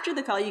you. After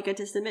the call, you get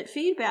to submit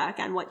feedback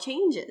on what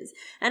changes.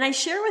 And I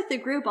share with the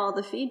group all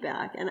the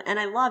feedback. And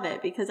I love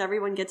it because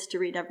everyone gets to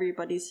read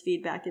everybody's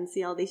feedback and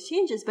see all these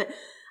changes. But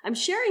I'm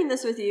sharing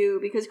this with you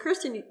because,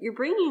 Kirsten, you're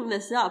bringing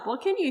this up.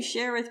 What can you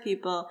share with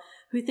people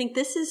who think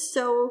this is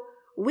so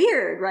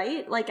weird,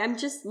 right? Like, I'm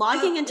just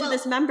logging into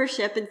this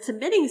membership and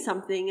submitting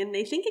something, and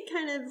they think it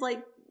kind of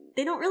like,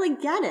 they don't really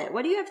get it.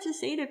 What do you have to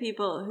say to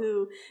people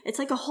who it's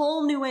like a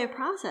whole new way of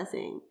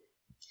processing?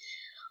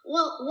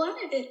 Well, one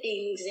of the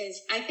things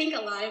is, I think a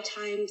lot of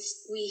times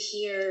we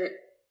hear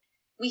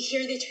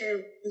the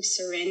term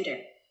surrender.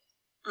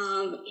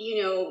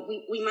 You know,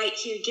 we might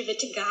hear give it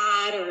to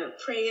God or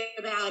pray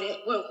about it.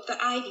 Well,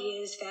 the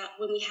idea is that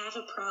when we have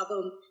a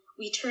problem,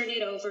 we turn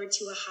it over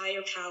to a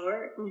higher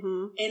power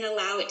and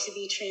allow it to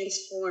be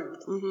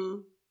transformed.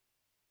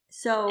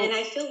 And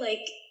I feel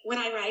like when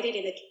I write it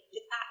in the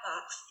chat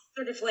box,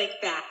 sort of like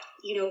that,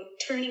 you know,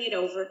 turning it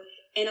over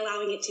and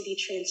allowing it to be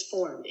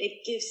transformed.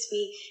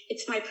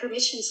 It's my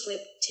permission slip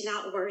to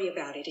not worry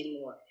about it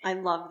anymore. I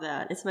love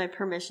that. It's my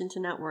permission to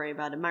not worry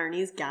about it.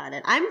 Marnie's got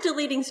it. I'm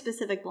deleting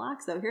specific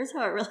blocks, though. Here's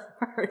how it really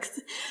works.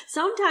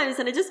 Sometimes,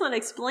 and I just want to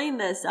explain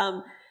this,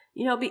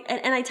 you know,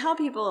 and I tell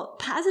people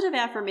positive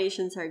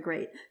affirmations are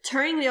great.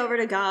 Turning it over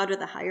to God or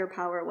the higher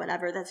power,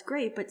 whatever, that's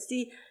great. But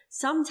see,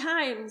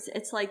 sometimes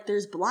it's like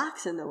there's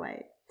blocks in the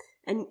way.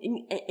 And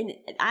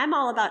I'm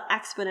all about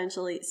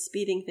exponentially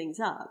speeding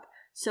things up.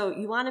 So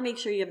you want to make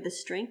sure you have the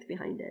strength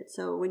behind it.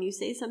 So when you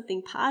say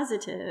something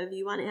positive,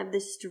 you want to have the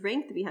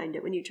strength behind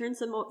it. When you turn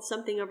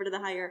something over to the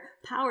higher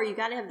power, you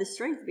got to have the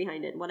strength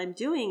behind it. And what I'm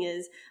doing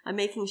is I'm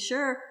making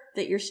sure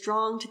that you're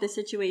strong to the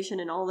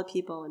situation and all the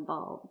people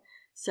involved.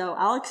 So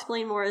I'll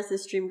explain more as the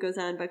stream goes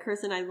on. But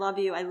Kirsten, I love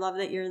you. I love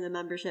that you're in the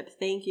membership.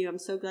 Thank you. I'm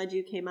so glad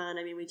you came on.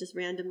 I mean, we just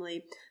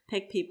randomly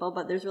pick people,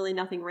 but there's really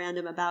nothing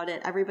random about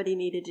it. Everybody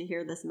needed to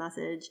hear this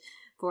message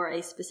for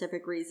a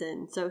specific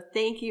reason. So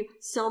thank you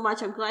so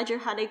much. I'm glad your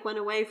headache went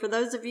away. For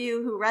those of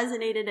you who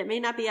resonated, it may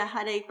not be a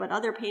headache, but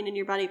other pain in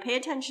your body. Pay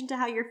attention to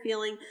how you're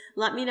feeling.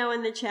 Let me know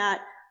in the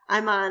chat.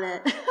 I'm on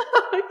it.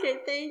 Okay,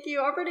 thank you.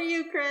 Over to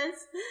you, Chris.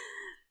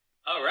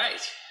 All right.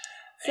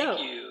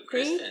 Thank you,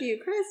 Kristen. Thank you,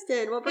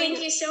 Kristen.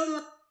 Thank you so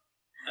much.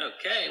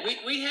 Okay,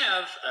 we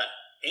have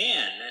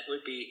Anne. That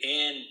would be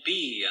Anne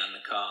B on the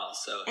call.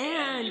 So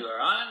Anne, you are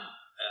on.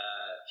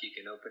 If you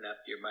can open up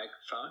your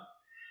microphone,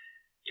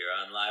 you're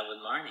on Live with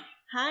Marnie.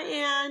 Hi,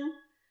 Anne.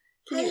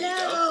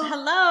 Hello.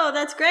 Hello.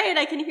 That's great.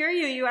 I can hear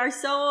you. You are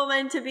so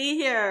meant to be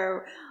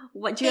here.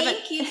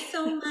 Thank you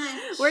so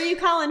much. Where are you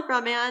calling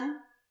from, Anne?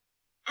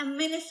 I'm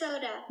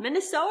Minnesota.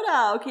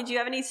 Minnesota. Okay. Do you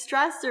have any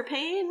stress or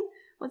pain?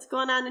 What's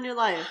going on in your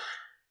life?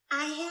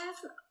 I have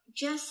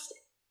just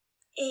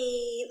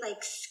a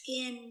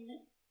skin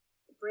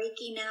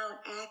breaking out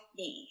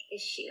acne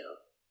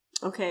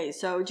issue. Okay.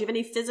 So do you have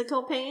any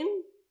physical pain?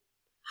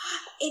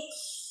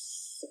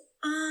 It's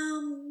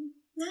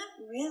not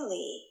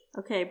really.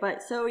 Okay,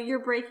 but so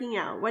you're breaking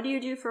out. What do you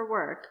do for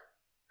work?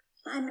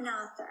 I'm an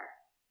author.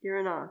 You're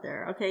an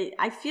author. Okay,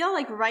 I feel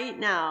like right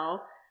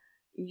now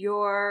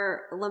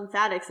your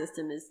lymphatic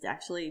system is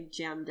actually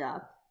jammed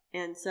up.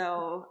 And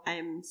so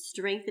I'm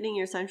strengthening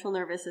your central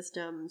nervous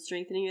system,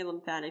 strengthening your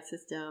lymphatic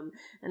system.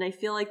 And I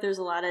feel like there's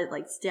a lot of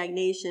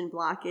stagnation,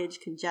 blockage,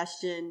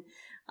 congestion.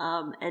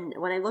 And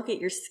when I look at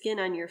your skin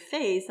on your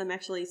face, I'm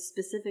actually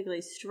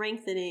specifically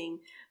strengthening,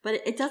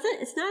 but it's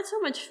not so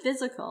much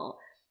physical.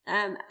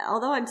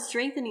 Although I'm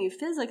strengthening you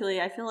physically,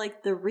 I feel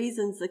like the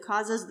reasons, the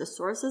causes, the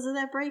sources of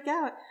that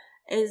breakout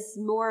is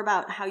more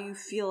about how you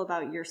feel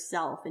about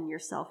yourself and your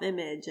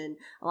self-image, and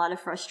a lot of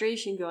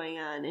frustration going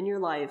on in your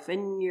life,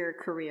 in your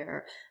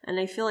career. And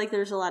I feel like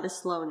there's a lot of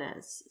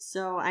slowness.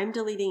 So I'm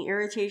deleting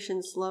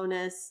irritation,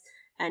 slowness,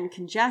 and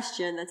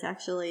congestion that's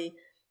actually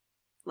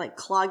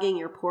clogging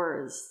your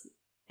pores.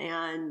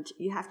 And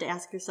you have to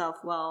ask yourself,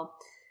 well,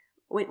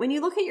 when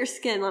you look at your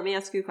skin, let me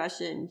ask you a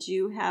question. Do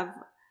you have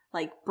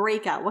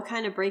breakout? What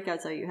kind of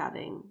breakouts are you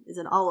having? Is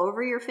it all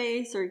over your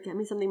face, or give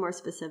me something more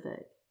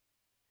specific?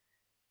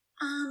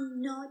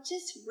 No,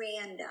 just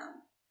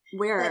random.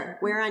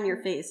 Where on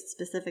your face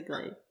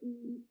specifically?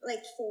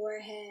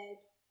 Forehead.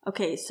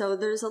 Okay, so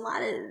there's a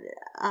lot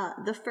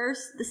of,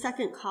 the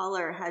second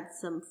caller had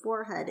some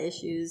forehead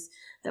issues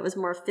that was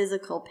more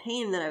physical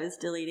pain that I was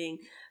deleting.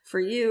 For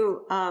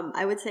you,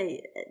 I would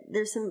say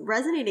there's some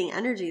resonating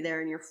energy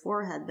there in your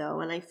forehead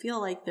though, and I feel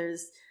like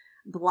there's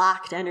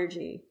blocked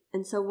energy.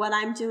 And so what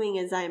I'm doing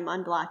is I'm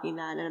unblocking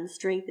that and I'm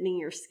strengthening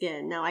your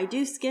skin. Now I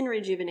do skin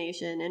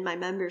rejuvenation in my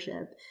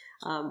membership,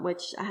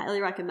 which I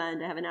highly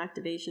recommend. I have an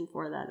activation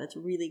for that. That's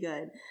really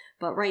good.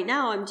 But right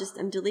now I'm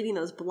deleting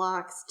those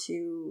blocks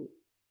to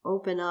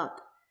open up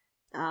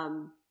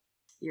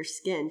your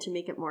skin, to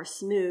make it more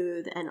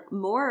smooth and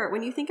more,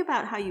 when you think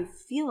about how you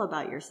feel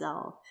about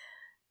yourself,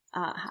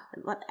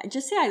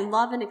 just say I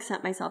love and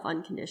accept myself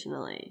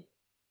unconditionally.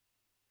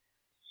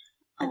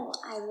 Oh,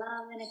 I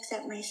love and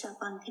accept myself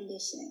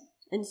unconditionally.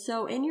 And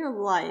so in your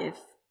life,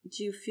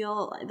 do you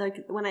feel like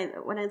when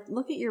I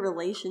look at your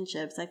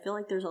relationships, I feel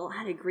like there's a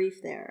lot of grief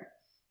there.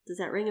 Does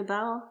that ring a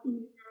bell?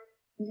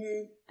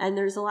 Mm-hmm. And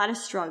there's a lot of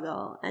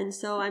struggle. And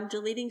so I'm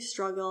deleting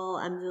struggle.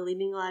 I'm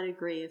deleting a lot of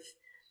grief.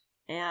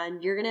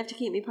 And you're going to have to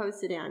keep me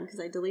posted, Anne, because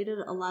I deleted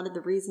a lot of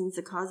the reasons,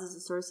 the causes,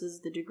 the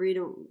sources, the degree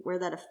to where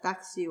that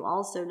affects you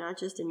also, not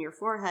just in your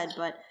forehead,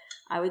 but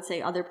I would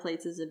say other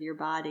places of your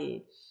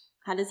body.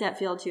 How does that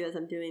feel to you as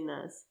I'm doing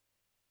this?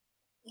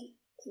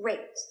 Great.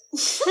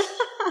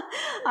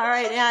 All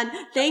right, Anne.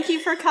 Thank you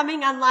for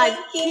coming on live.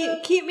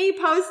 Keep me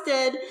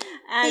posted.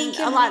 And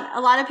a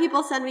lot of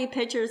people send me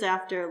pictures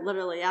after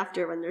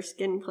when their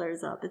skin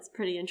clears up. It's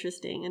pretty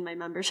interesting in my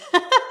membership.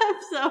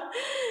 So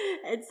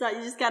it's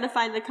you just got to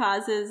find the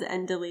causes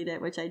and delete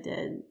it, which I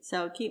did.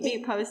 So keep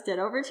me posted.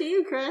 Over to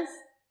you, Chris.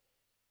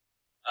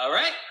 All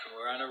right.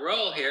 We're on a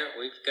roll here.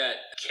 We've got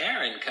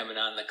Karen coming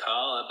on the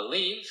call, I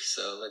believe.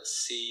 So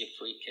let's see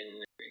if we can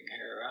bring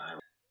her on.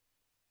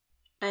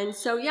 And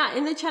so, yeah,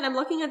 in the chat, I'm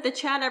looking at the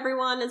chat,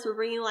 everyone, as we're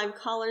bringing live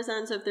callers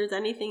on. So if there's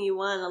anything you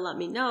want to let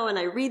me know, and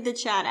I read the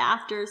chat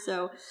after,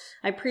 so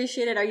I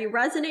appreciate it. Are you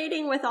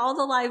resonating with all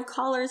the live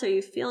callers? Are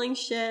you feeling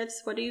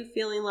shifts? What are you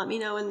feeling? Let me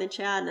know in the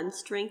chat. I'm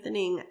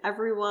strengthening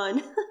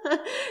everyone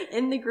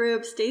in the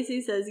group. Stacy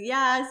says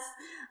yes.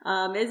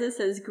 Izza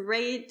says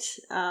great.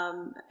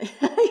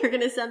 You're going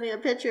to send me a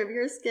picture of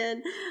your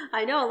skin.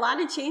 I know a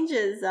lot of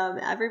changes.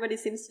 Everybody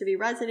seems to be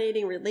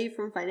resonating. Relief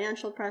from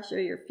financial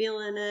pressure. You're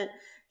feeling it.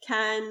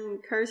 Ken,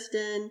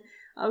 Kirsten.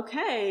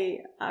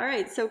 Okay. All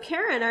right. So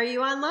Karen, are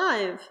you on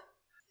live?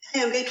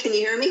 Hey, I'm good. Can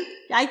you hear me?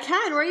 I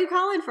can. Where are you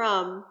calling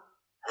from?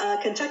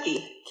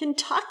 Kentucky.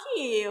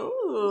 Kentucky.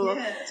 Ooh.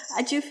 Yes.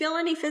 Do you feel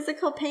any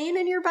physical pain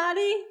in your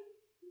body?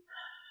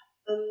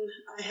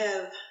 I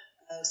have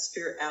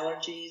severe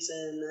allergies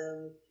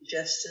and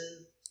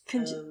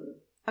congestion.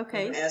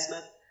 Okay.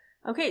 Asthma.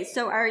 Okay.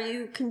 So are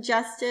you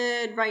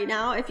congested right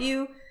now?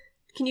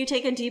 Can you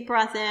take a deep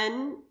breath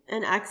in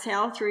and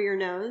exhale through your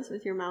nose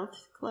with your mouth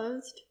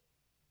closed?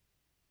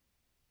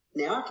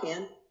 Now I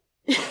can.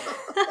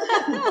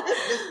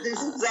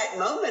 this exact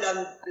moment,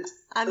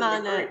 I'm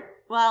on it.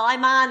 Well,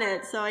 I'm on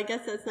it, so I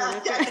guess that's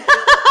not fair.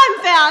 I'm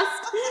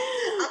fast.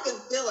 I can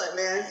feel it,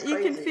 man. It's you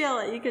crazy. can feel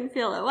it. You can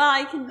feel it. Well,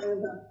 I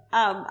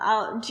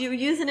can. Do you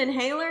use an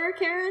inhaler,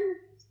 Karen?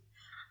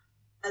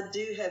 I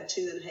do have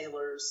 2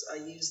 inhalers. I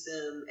use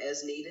them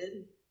as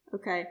needed.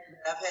 Okay.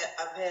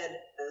 I've had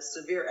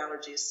severe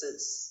allergies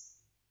since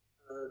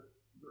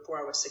before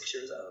I was 6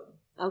 years old.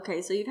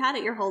 Okay, so you've had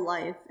it your whole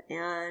life,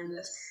 and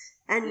Yes.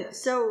 And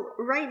so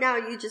right now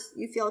you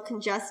feel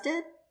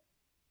congested?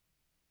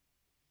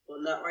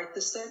 Well, not right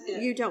this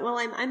second. You don't. Well,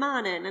 I'm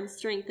on it and I'm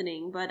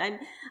strengthening, but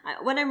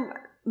what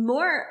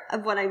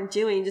I'm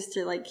doing, just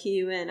to like key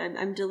you in,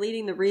 I'm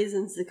deleting the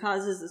reasons, the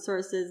causes, the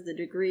sources, the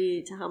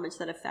degree to how much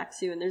that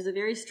affects you. And there's a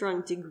very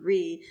strong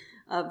degree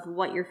of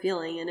what you're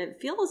feeling. And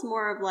it feels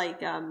more of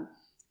like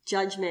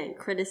judgment,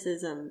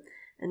 criticism,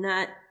 and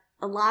that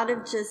a lot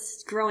of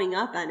just growing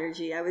up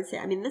energy, I would say.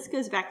 I mean, this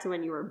goes back to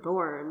when you were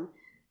born.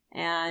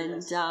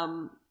 And Yes.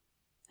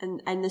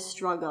 And the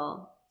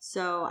struggle.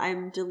 So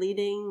I'm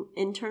deleting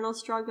internal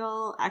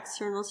struggle,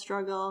 external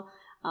struggle.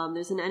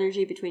 There's an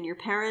energy between your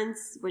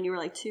parents when you were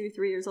like 2,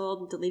 3 years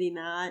old, deleting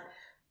that.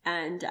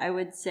 And I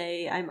would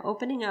say I'm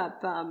opening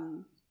up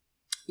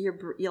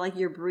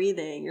your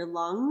breathing, your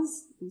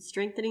lungs. I'm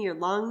strengthening your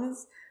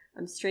lungs.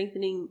 I'm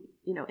strengthening,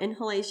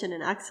 inhalation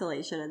and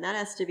exhalation, and that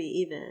has to be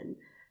even.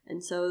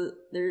 And so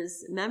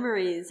there's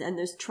memories and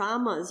there's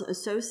traumas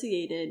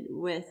associated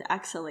with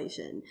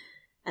exhalation.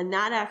 And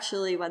that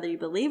actually, whether you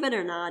believe it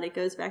or not, it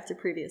goes back to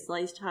previous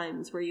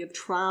lifetimes where you have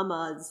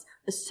traumas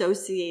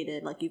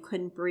associated, like you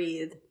couldn't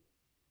breathe.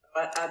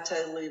 I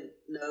totally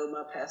know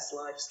my past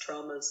life's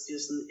traumas,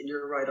 and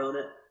you're right on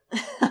it.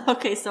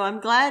 Okay, so I'm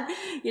glad,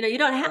 you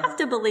don't have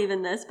to believe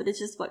in this, but it's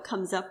just what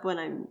comes up when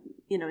I'm,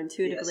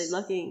 intuitively Yes.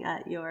 looking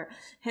at your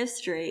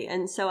history.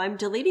 And so I'm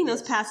deleting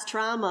those Yes. past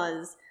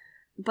traumas.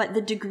 But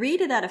the degree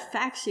to that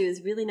affects you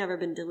has really never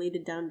been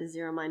deleted down to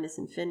 0 minus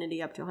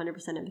infinity up to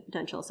 100% of the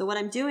potential. So what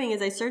I'm doing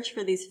is I search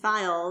for these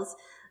files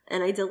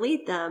and I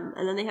delete them,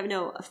 and then they have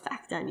no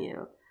effect on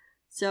you.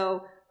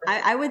 So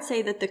I would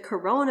say that the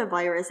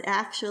coronavirus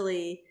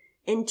actually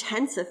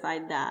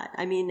intensified that.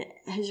 I mean,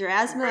 has your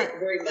asthma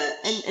Very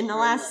much. in the Very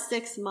last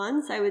much. 6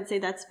 months, I would say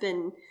that's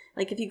been,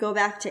 like, if you go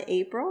back to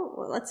April,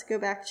 well, let's go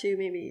back to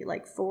maybe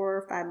like 4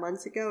 or 5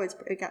 months ago,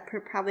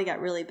 probably got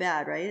really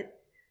bad, right?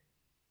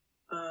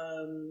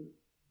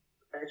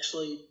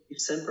 Actually,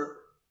 December.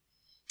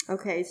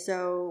 Okay,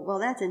 so, well,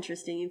 that's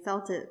interesting. You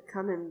felt it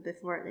coming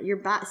before your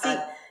body. See,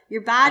 I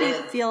your body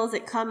did. feels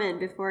it coming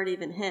before it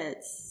even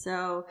hits.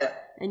 So, Yeah.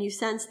 and you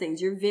sense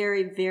things. You're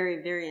very,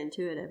 very, very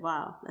intuitive.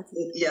 Wow,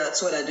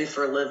 That's what I do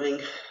for a living.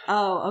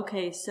 Oh,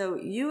 okay. So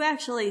you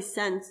actually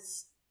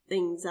sense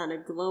things on a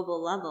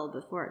global level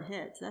before it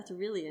hits. That's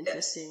really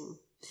interesting.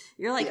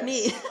 You're like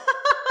me.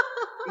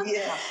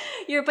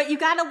 Yeah. But you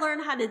got to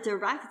learn how to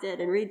direct it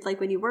and read. Like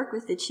when you work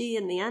with the chi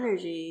and the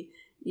energy,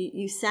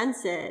 you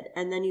sense it,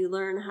 and then you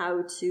learn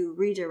how to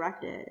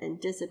redirect it and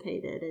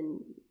dissipate it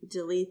and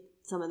delete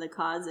some of the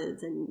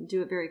causes and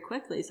do it very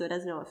quickly so it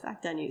has no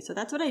effect on you. So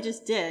that's what I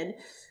just did.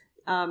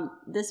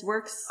 This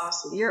works.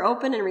 Awesome. You're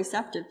open and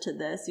receptive to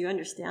this. You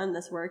understand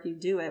this work. You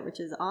do it, which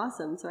is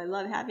awesome. So I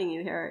love having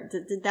you here.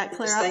 Did that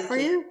clear up for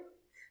you?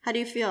 How do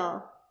you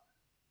feel?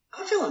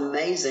 I feel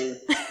amazing.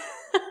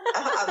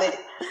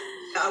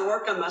 I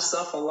work on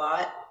myself a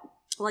lot.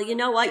 Well, you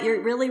know what?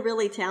 You're really,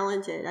 really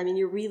talented. I mean,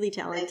 you're really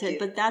talented,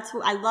 but that's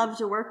what I love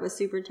to work with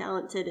super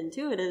talented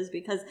intuitives,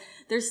 because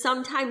there's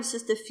sometimes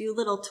just a few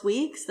little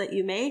tweaks that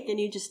you make and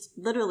you just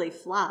literally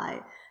fly.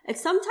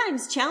 It's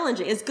sometimes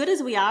challenging. As good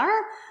as we all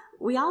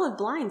have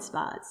blind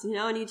spots, and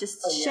you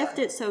just shift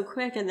it so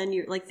quick, and then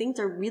you're like, things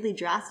are really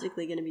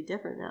drastically going to be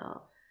different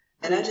now.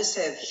 And I just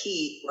have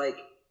heat, like,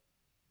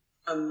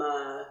 from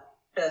my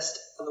chest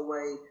all the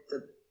way to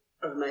the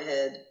front of my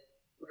head.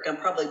 Like,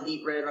 I'm probably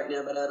beet red right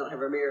now, but I don't have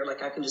a mirror.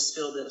 Like, I can just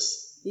feel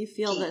this. You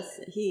feel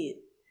this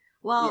heat.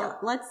 Well,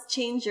 let's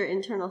change your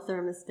internal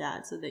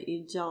thermostat so that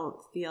you don't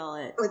feel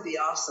it. It would be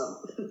awesome.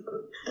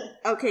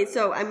 Okay,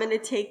 so I'm going to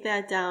take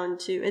that down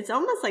to, it's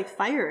almost like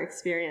fire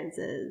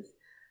experiences.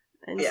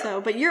 And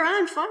so, but you're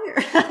on fire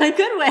in a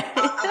good way.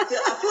 I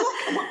feel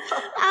like I'm on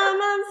fire.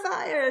 I'm on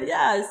fire.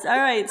 Yes. All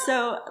right.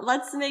 So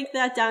let's make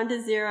that down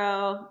to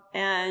 0.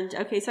 And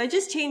okay, so I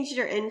just changed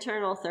your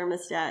internal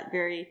thermostat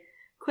very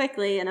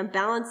quickly, and I'm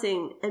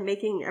balancing and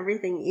making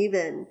everything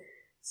even.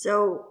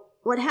 So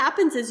what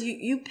happens is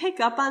you pick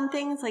up on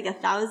things like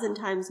 1,000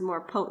 times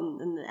more potent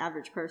than the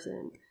average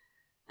person,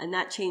 and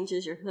that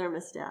changes your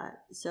thermostat.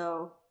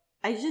 So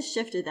I just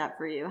shifted that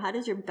for you. How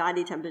does your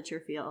body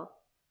temperature feel?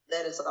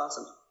 That is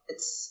awesome.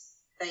 It's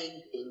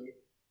changing.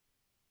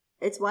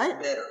 It's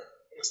what? Better.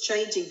 It's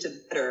changing to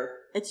better.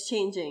 It's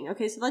changing.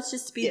 Okay, so let's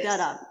just speed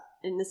that up.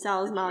 In the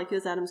cells,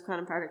 molecules, atoms,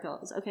 quantum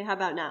particles. Okay, how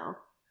about now?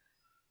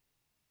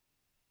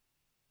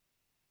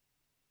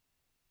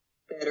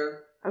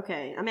 Better.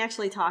 Okay, I'm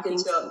actually talking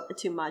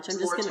too much.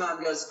 As more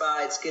time goes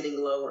by, it's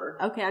getting lower.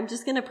 Okay, I'm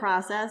just going to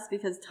process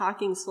because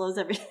talking slows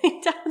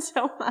everything down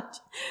so much.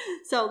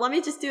 So let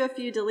me just do a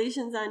few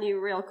deletions on you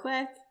real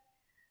quick.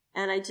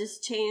 And I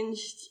just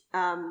changed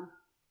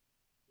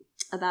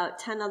about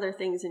 10 other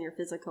things in your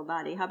physical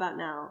body. How about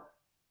now?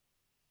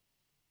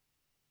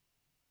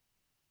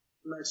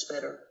 Much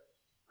better.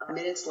 I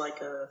mean, it's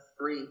like a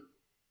 3.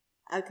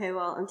 Okay,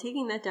 well, I'm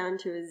taking that down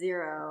to a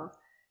 0.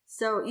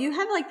 So you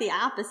have like the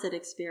opposite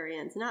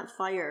experience, not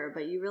fire,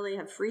 but you really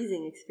have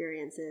freezing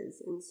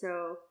experiences. And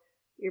so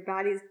your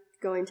body's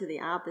going to the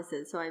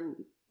opposite. So I'm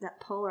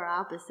that polar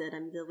opposite.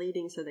 I'm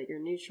deleting so that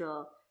you're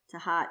neutral to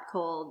hot,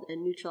 cold,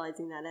 and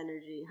neutralizing that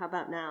energy. How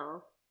about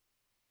now?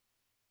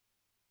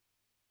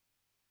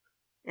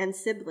 And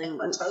sibling.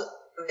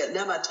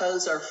 Now my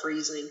toes are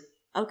freezing.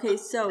 Okay,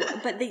 so,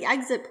 but the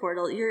exit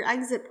portal, your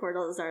exit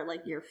portals are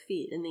like your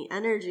feet, and the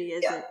energy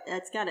is,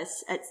 it's got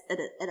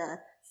at a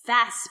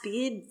fast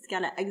speed, it's got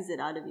to exit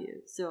out of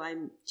you. So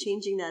I'm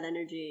changing that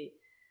energy,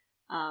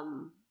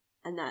 and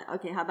that,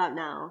 okay, how about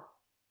now?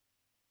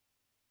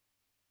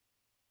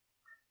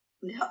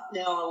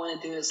 Now all I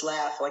want to do is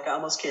laugh, like I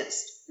almost can't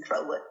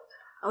control it.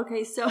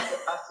 Okay, so.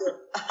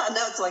 I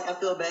know it's like I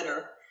feel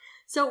better.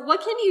 So what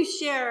can you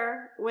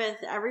share with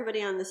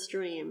everybody on the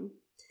stream?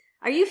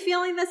 Are you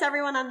feeling this,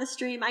 everyone on the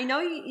stream? I know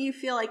you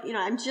feel like,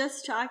 I'm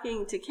just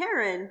talking to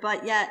Karen,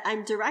 but yet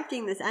I'm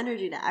directing this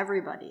energy to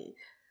everybody.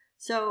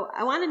 So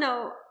I want to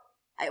know,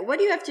 what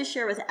do you have to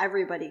share with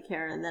everybody,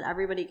 Karen, that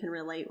everybody can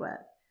relate with?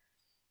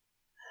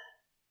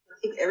 I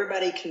think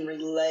everybody can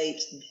relate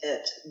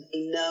that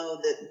they know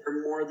that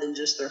they're more than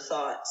just their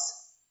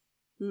thoughts.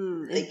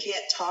 They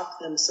can't talk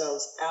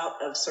themselves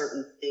out of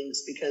certain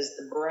things because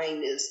the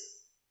brain is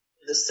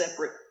the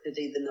separate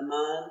entity than the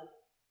mind.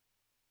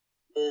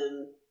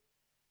 And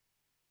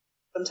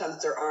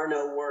sometimes there are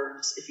no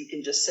words. If you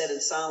can just sit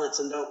in silence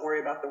and don't worry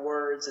about the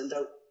words and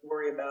don't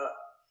worry about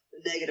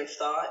the negative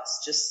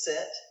thoughts, just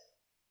sit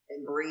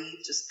and breathe,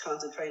 just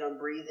concentrate on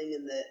breathing,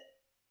 and that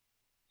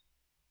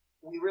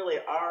we really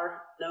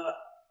are. No,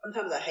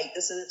 sometimes I hate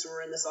the sentence,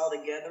 we're in this all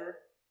together.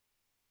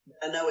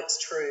 I know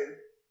it's true.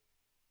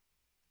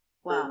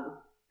 Wow.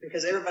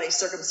 Because everybody's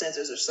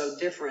circumstances are so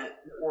different.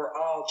 We're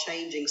all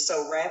changing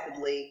so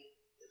rapidly.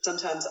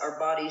 Sometimes our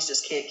bodies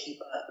just can't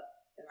keep up.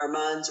 And our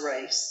minds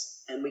race.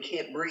 And we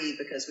can't breathe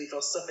because we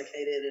feel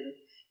suffocated and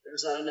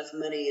there's not enough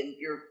money. And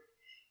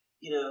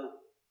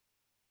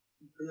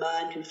the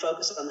mind can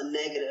focus on the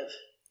negative.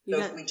 So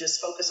if we just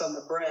focus on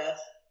the breath.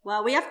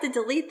 Well, we have to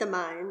delete the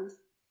mind.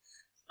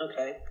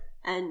 Okay.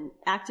 And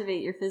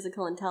activate your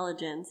physical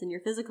intelligence. And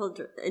your physical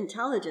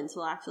intelligence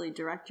will actually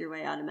direct your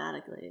way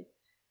automatically.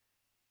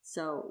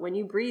 So when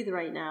you breathe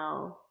right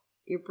now,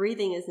 your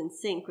breathing is in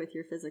sync with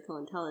your physical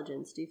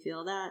intelligence. Do you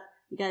feel that?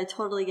 You got to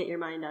totally get your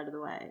mind out of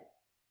the way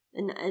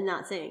and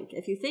not think.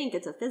 If you think,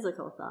 it's a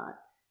physical thought,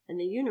 and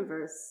the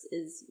universe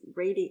is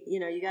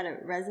you got to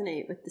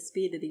resonate with the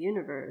speed of the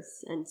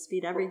universe and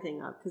speed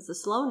everything up, because the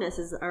slowness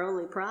is our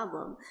only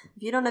problem.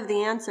 If you don't have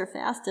the answer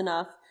fast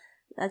enough,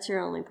 that's your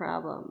only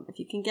problem. If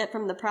you can get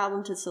from the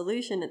problem to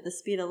solution at the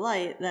speed of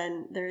light,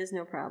 then there is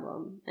no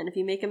problem. And if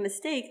you make a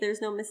mistake, there's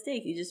no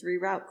mistake. You just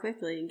reroute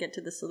quickly and get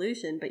to the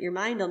solution, but your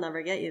mind will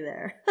never get you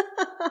there.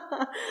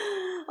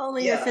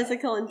 Only your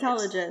physical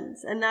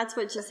intelligence. And that's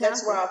what just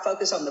happens. That's why I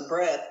focus on the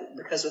breath,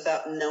 because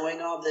without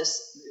knowing all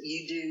this,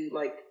 you do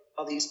like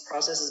all these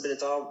processes, but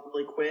it's all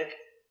really quick.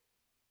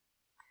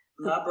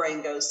 My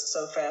brain goes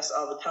so fast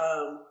all the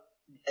time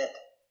that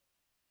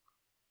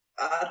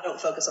I don't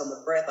focus on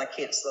the breath. I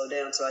can't slow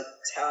down. So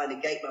it's how I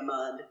negate my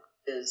mind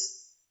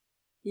is.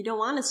 You don't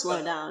want to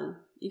slow down.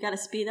 You got to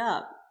speed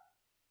up.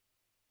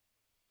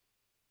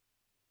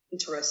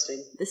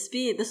 Interesting.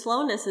 The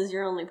slowness is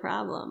your only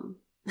problem.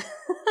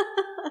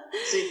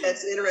 See,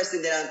 that's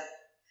interesting that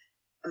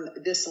I'm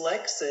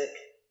dyslexic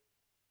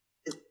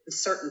in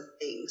certain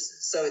things.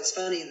 So it's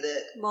funny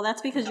that. Well,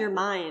 that's because your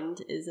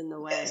mind is in the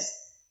way. Yes.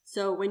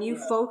 So when you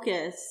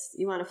focus,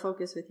 you want to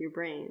focus with your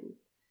brain.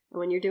 And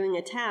when you're doing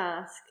a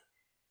task,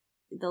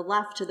 the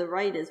left to the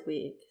right is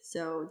weak.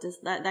 So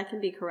just that can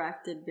be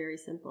corrected very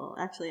simple.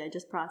 Actually, I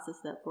just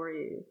processed that for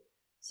you.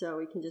 So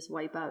we can just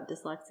wipe out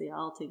dyslexia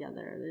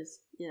altogether. There's,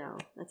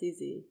 that's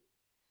easy.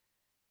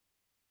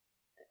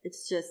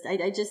 It's just,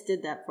 I just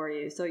did that for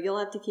you. So you'll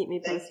have to keep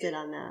me posted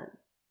on that.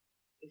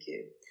 Thank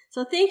you.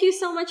 So thank you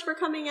so much for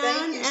coming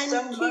on, and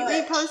so keep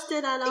me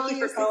posted on all your success.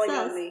 Thank you for calling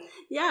on me.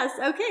 Yes.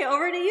 Okay.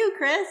 Over to you,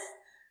 Chris.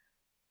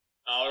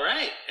 All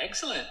right.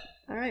 Excellent.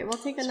 All right.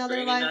 We'll take Let's another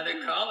bring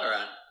another caller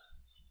on.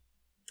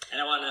 And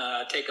I want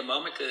to take a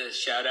moment to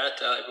shout out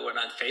to everyone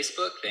on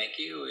Facebook. Thank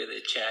you. The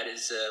chat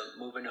is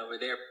moving over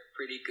there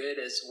pretty good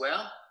as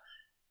well.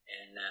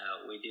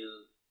 And we do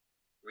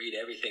read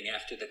everything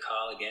after the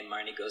call. Again,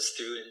 Marnie goes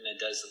through and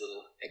does a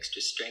little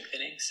extra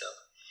strengthening. So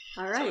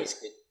all right. It's always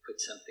good to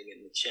put something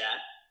in the chat.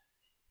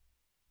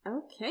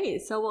 Okay.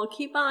 So we'll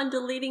keep on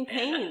deleting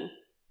pain.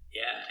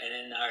 And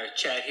in our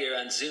chat here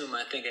on Zoom,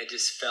 I think I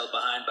just fell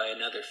behind by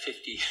another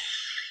 50.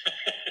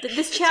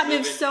 This chat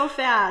moves so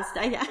fast.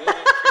 Moving pretty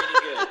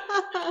good.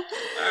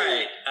 All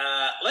right.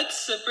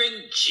 Let's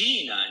bring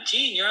Jean on.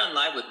 Jean, you're on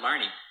live with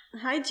Marnie.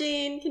 Hi,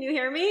 Jean. Can you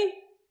hear me?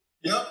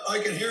 Yep, I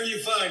can hear you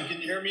fine.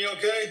 Can you hear me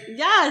okay?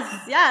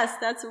 Yes.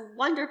 That's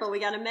wonderful. We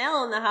got a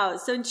male in the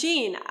house. So,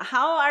 Jean,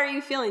 how are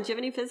you feeling? Do you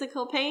have any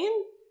physical pain?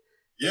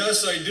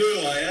 Yes, I do.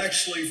 I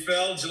actually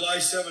fell July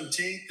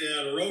 17th,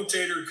 and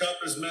rotator cuff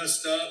is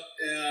messed up.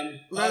 And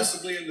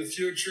possibly in the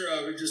future,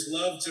 I would just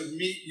love to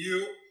meet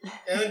you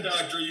and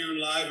Dr.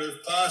 Yoon live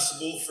if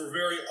possible for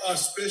very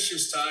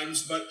auspicious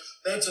times. But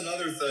that's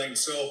another thing.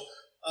 So,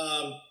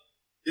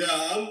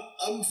 yeah,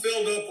 I'm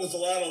filled up with a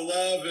lot of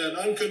love and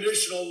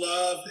unconditional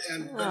love,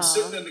 and been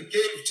sitting in the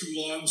cave too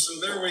long. So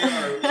there we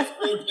are.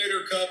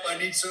 Rotator cuff. I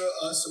need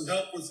some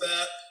help with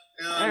that.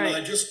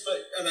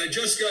 And I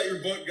just got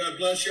your book. God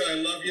bless you. I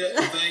love you.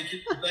 And thank you.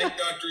 Thank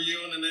Dr.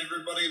 Yoon and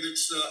everybody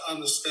that's on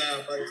the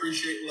staff. I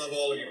appreciate and love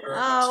all of you very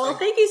much. Oh, well,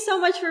 thank you so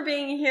much for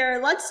being here.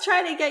 Let's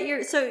try to get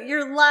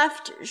your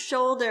left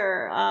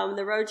shoulder,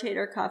 the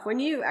rotator cuff.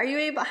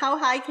 How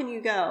high can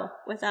you go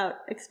without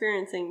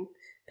experiencing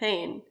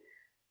pain?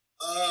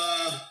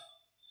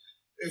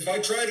 If I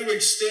try to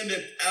extend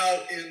it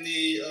out in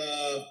the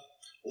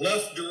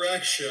left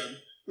direction,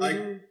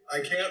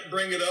 I can't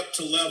bring it up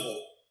to level.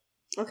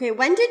 Okay,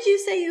 when did you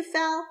say you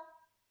fell?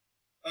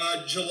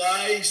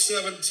 July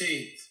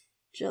 17th.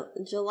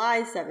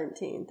 July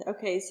 17th.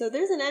 Okay, so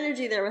there's an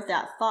energy there with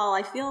that fall.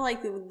 I feel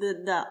like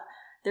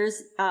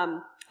there's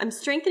I'm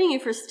strengthening you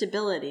for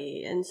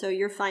stability, and so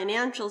your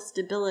financial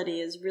stability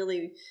is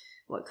really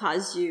what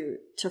caused you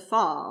to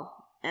fall.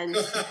 And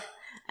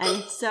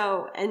and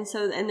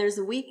there's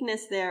a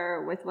weakness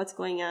there with what's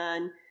going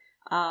on.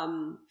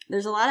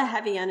 There's a lot of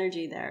heavy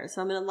energy there.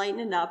 So I'm going to lighten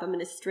it up. I'm going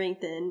to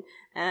strengthen.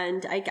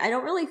 And I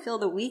don't really feel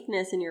the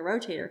weakness in your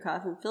rotator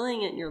cuff. I'm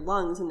feeling it in your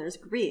lungs, and there's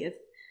grief.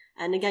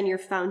 And again, your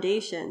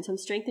foundation. So I'm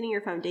strengthening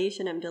your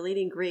foundation. I'm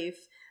deleting grief,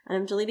 and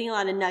I'm deleting a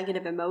lot of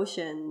negative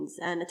emotions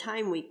and a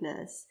time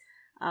weakness.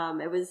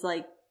 It was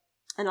like,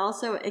 and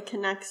also it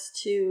connects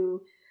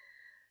to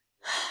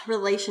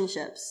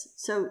relationships.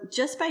 So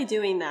just by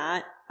doing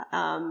that,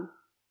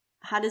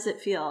 how does it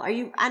feel? Are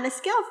you on a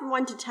scale from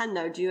 1 to 10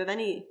 though? Do you have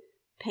any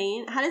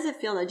pain? How does it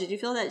feel now? Did you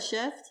feel that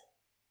shift?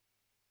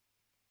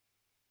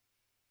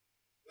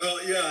 Well,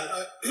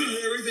 yeah,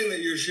 everything that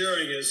you're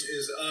sharing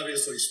is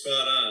obviously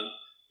spot on,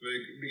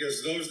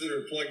 because those that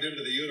are plugged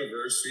into the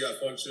universe,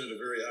 function at a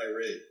very high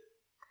rate.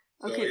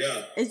 Okay. So,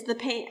 yeah. Is the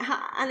pain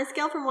on a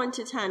scale from 1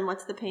 to 10?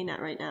 What's the pain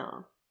at right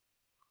now?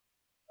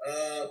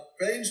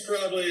 Pain's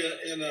probably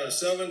in a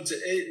 7 to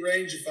 8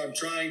 range if I'm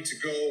trying to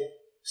go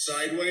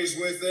sideways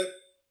with it.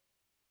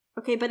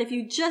 Okay, but if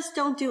you just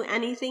don't do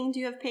anything, do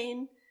you have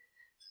pain?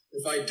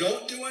 If I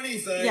don't do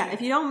anything,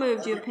 if you don't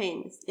move, do you have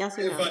pain? Yes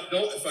or no?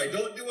 If I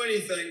don't do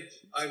anything,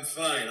 I'm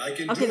fine. I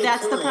can. Okay, do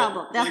that's curl. the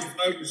problem. That's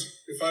like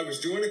if I was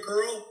doing a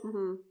curl.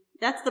 Mm-hmm.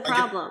 That's the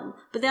problem.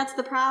 But that's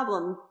the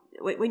problem.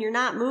 When you're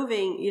not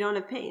moving, you don't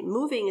have pain.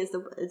 Moving is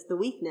the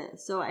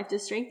weakness. So I have to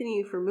strengthen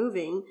you for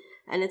moving,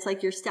 and it's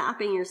like you're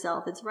stopping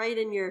yourself. It's right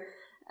in your.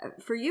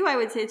 For you, I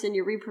would say it's in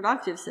your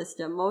reproductive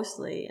system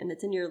mostly, and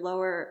it's in your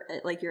lower,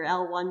 like your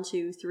L1,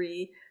 2,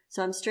 3.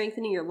 So I'm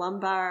strengthening your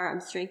lumbar, I'm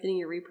strengthening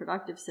your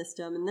reproductive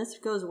system, and this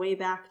goes way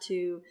back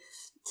to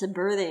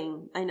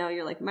birthing. I know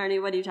you're like,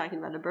 Marnie, what are you talking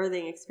about? A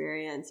birthing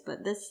experience,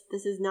 but this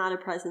is not a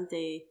present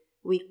day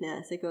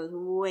weakness. It goes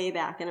way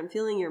back, and I'm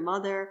feeling your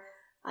mother,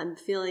 I'm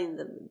feeling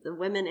the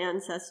women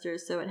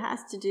ancestors, so it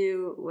has to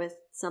do with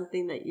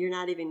something that you're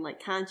not even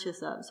like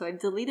conscious of. So I've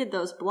deleted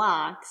those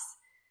blocks.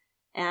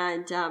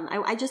 And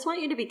I just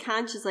want you to be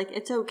conscious, like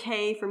it's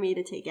okay for me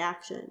to take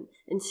action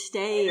and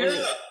stay.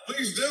 Yeah,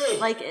 please do.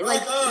 Rock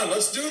on,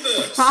 let's do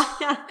this.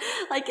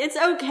 Like it's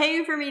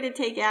okay for me to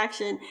take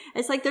action.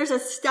 It's like there's a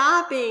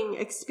stopping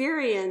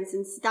experience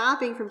and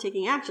stopping from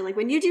taking action. Like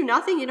when you do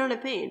nothing, you don't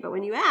have pain, but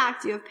when you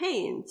act, you have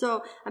pain.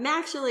 So I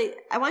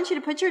want you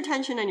to put your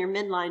attention on your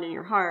midline and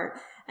your heart.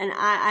 And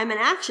I'm an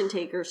action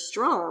taker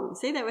strong.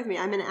 Say that with me.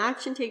 I'm an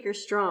action taker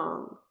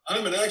strong.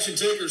 I'm an action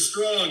taker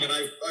strong, and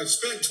I've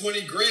spent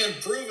 20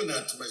 grand proving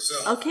that to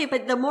myself. Okay,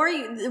 but the more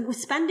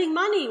spending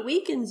money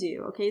weakens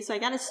you. Okay, so I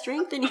got to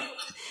strengthen you.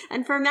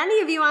 And for many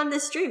of you on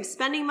this stream,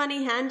 spending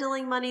money,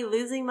 handling money,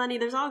 losing money,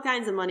 there's all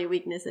kinds of money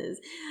weaknesses.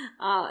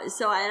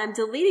 So I'm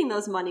deleting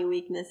those money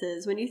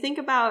weaknesses. When you think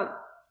about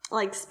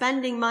like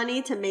spending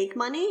money to make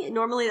money,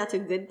 normally that's a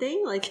good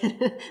thing, like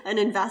an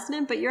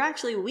investment, but you're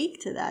actually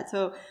weak to that.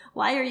 So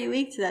why are you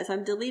weak to that? So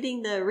I'm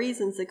deleting the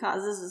reasons, the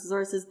causes, the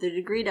sources, the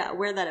degree to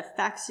where that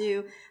affects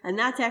you. And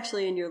that's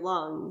actually in your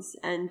lungs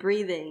and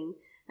breathing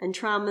and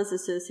traumas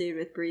associated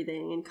with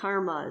breathing and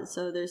karma.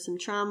 So there's some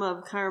trauma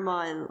of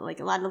karma and like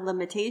a lot of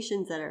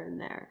limitations that are in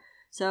there.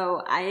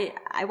 So I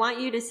want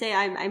you to say,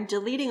 I'm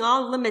deleting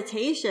all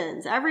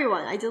limitations.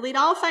 Everyone, I delete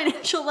all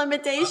financial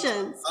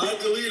limitations. I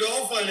delete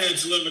all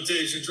financial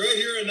limitations right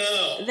here and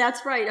now.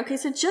 That's right. Okay,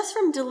 so just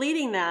from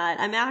deleting that,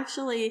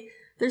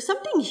 there's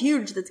something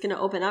huge that's going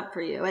to open up for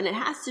you, and it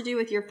has to do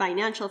with your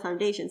financial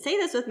foundation. Say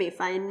this with me,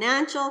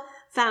 financial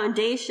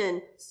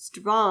foundation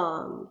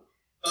strong.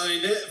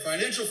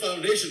 Financial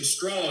foundation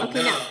strong.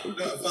 Okay, now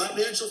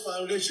financial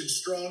foundation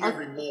strong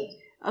every moment.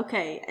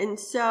 Okay, and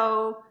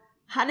so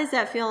how does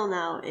that feel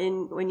now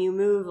when you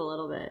move a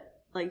little bit?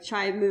 Like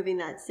try moving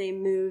that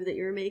same move that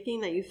you were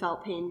making that you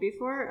felt pain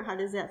before. How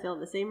does that feel?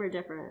 The same or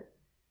different?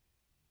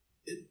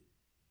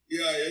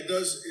 Yeah, it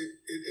does.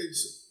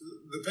 It's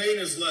the pain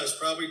is less,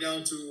 probably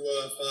down to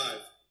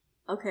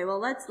 5. Okay, well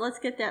let's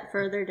get that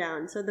further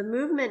down. So the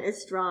movement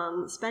is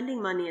strong,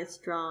 spending money is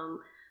strong,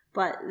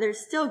 but there's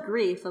still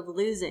grief of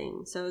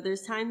losing. So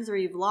there's times where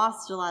you've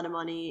lost a lot of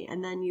money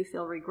and then you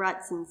feel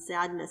regrets and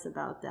sadness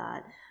about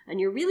that. And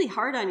you're really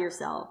hard on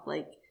yourself,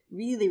 like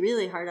really,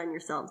 really hard on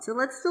yourself. So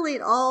let's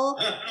delete all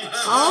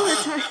the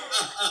time.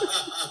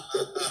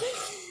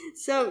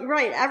 So,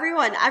 right,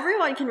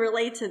 everyone can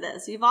relate to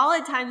this. You've all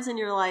had times in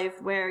your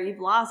life where you've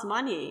lost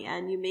money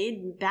and you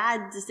made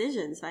bad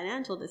decisions,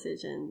 financial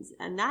decisions,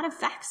 and that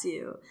affects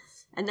you.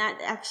 And that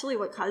actually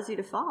what caused you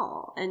to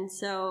fall. And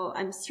so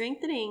I'm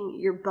strengthening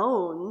your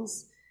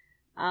bones.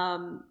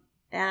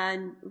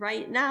 And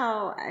right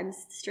now I'm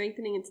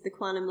strengthening it to the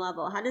quantum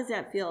level. How does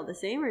that feel? The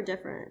same or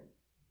different?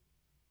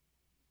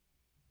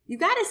 You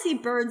got to see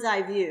bird's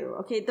eye view.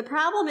 Okay. The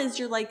problem is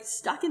you're like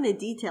stuck in the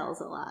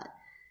details a lot.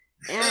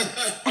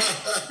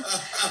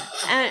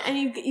 And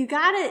you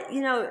got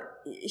to,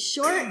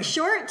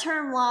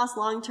 short-term loss,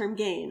 long-term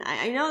gain.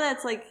 I know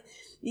that's like,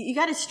 you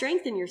got to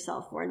strengthen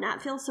yourself for it,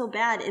 not feel so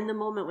bad in the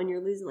moment when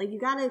you're losing. Like you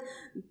got to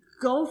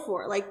go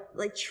for it,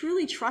 like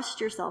truly trust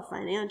yourself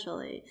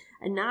financially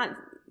and not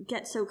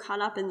get so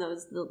caught up in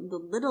the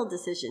little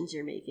decisions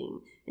you're making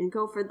and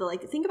go for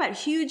think about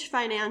huge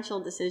financial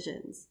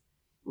decisions.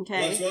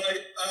 Okay. That's why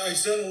I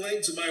sent a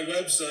link to my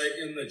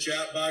website in the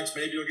chat box.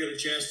 Maybe you'll get a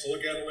chance to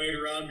look at it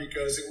later on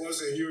because it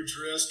was a huge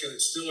risk and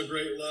it's still a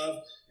great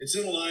love. It's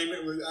in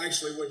alignment with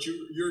actually what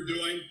you're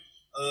doing.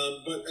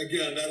 But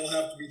again, that'll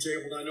have to be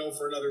tabled, I know,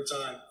 for another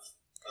time.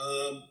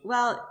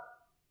 Well,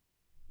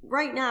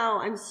 right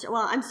now,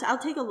 I'll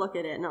take a look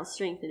at it and I'll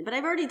strengthen it. But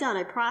I've already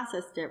I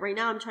processed it. Right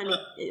now, I'm trying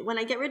to, when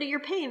I get rid of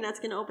your pain, that's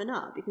going to open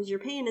up because your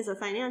pain is a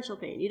financial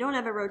pain. You don't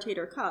have a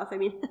rotator cuff. I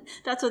mean,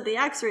 that's what the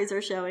x-rays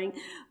are showing.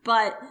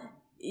 But,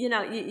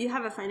 you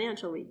have a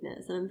financial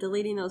weakness and I'm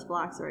deleting those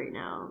blocks right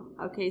now.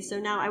 Okay, so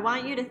now I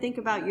want you to think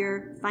about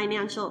your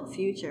financial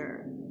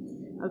future.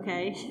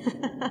 Okay.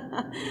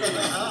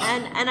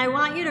 and I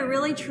want you to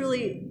really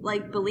truly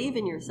believe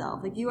in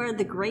yourself. Like you are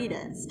the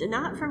greatest, and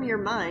not from your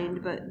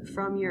mind, but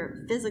from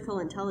your physical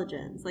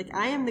intelligence. Like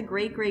I am the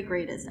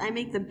greatest. I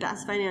make the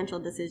best financial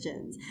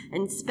decisions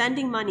and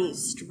spending money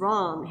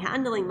strong,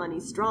 handling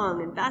money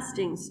strong,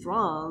 investing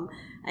strong,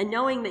 and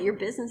knowing that your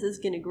business is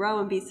going to grow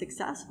and be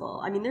successful.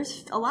 I mean,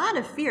 there's a lot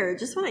of fear.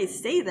 Just when I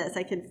say this,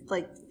 I can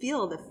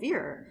feel the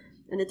fear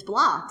and it's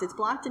blocked. It's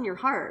blocked in your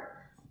heart.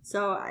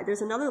 So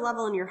there's another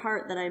level in your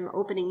heart that I'm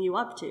opening you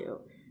up to.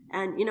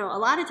 And, a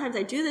lot of times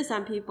I do this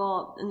on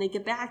people and they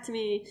get back to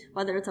me,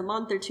 whether it's a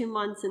month or 2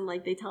 months, and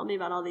they tell me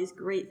about all these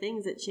great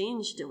things that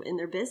changed in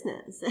their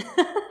business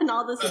and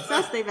all the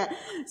success they've had.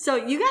 So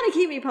you got to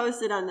keep me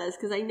posted on this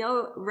because I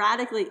know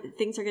radically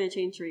things are going to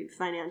change for you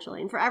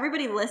financially. And for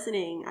everybody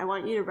listening, I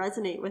want you to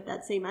resonate with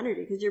that same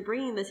energy because you're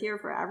bringing this here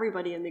for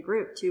everybody in the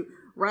group to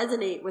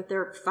resonate with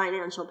their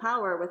financial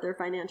power, with their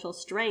financial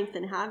strength,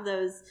 and have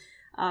those.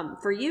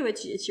 For you,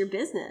 it's your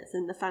business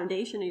and the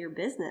foundation of your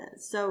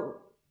business. So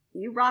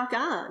you rock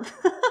on.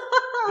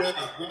 Yeah,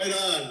 right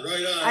on.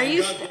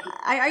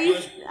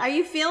 Are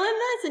you feeling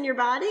this in your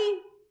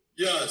body?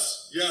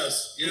 Yes. And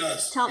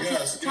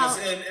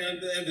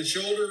the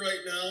shoulder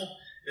right now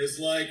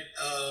is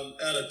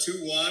at a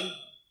 2-1.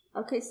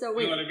 Okay, so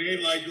wait. You know what I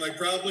mean? Like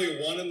probably a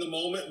 1 in the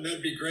moment, and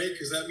that'd be great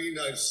because that means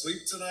I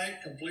sleep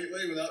tonight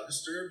completely without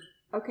disturbed.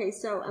 Okay,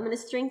 so I'm going to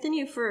strengthen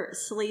you for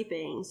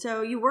sleeping.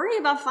 So you worry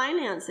about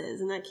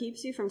finances, and that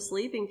keeps you from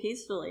sleeping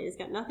peacefully. It's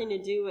got nothing to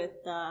do with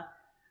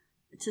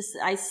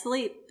I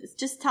sleep.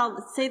 Just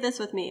say this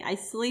with me. I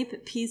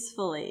sleep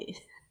peacefully.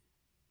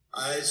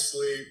 I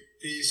sleep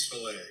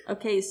peacefully.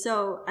 Okay,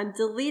 so I'm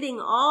deleting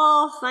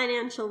all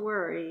financial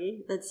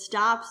worry that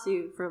stops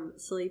you from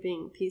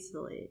sleeping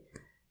peacefully.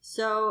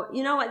 So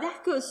you know what?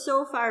 That goes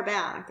so far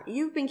back.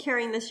 You've been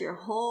carrying this your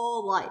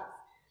whole life.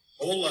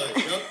 Whole life,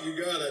 yep, you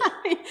got it.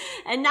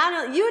 And not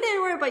only you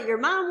didn't worry, but your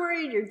mom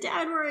worried, your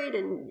dad worried,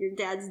 and your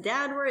dad's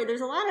dad worried. There's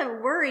a lot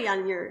of worry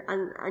on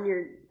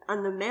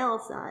the male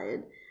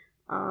side,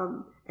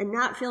 and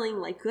not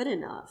feeling good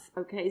enough.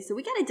 Okay, so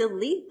we got to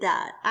delete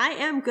that. I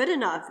am good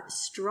enough,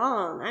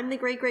 strong. I'm the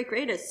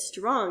greatest,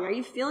 strong. Are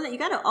you feeling it? You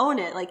got to own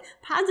it.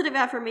 Positive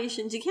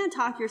affirmations. You can't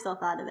talk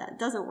yourself out of that. It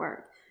doesn't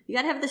work. You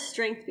got to have the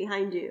strength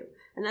behind you,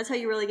 and that's how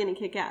you're really going to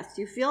kick ass.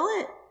 Do you feel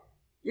it?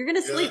 You're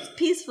going to sleep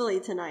peacefully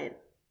tonight.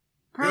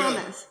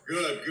 Promise.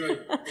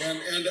 Good.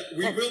 And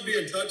we will be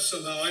in touch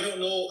somehow. I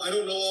don't know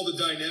all the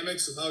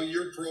dynamics of how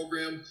your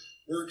program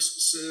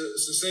works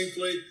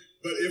succinctly,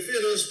 but if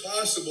it is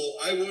possible,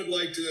 I would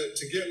like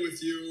to get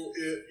with you,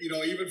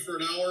 even for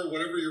an hour,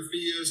 whatever your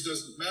fee is,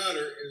 doesn't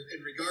matter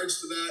in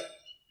regards to that,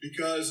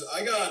 because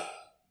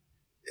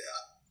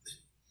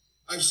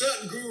I've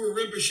sat in Guru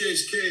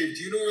Rinpoche's cave.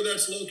 Do you know where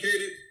that's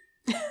located?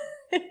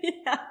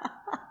 Yeah.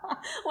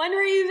 When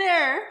were you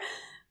there?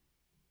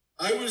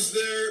 I was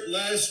there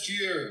last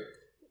year.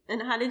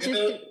 And how did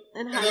you?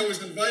 And I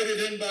was invited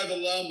in by the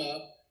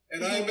Lama,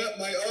 And I met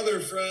my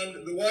other friend,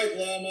 the White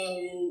Llama,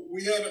 who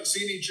we haven't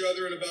seen each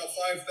other in about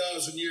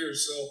 5,000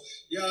 years. So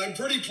yeah, I'm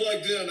pretty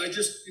plugged in. I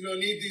just,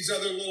 need these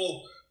other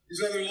little,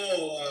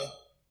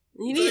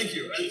 thank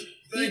you.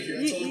 Thank you.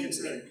 That's all I can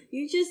say.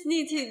 You just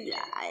need to,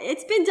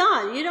 it's been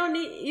done. You don't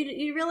need,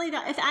 you really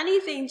don't. If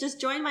anything,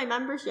 just join my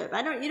membership.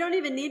 You don't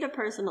even need a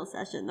personal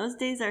session. Those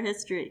days are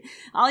history.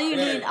 All you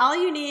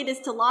need is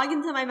to log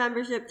into my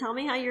membership, tell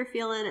me how you're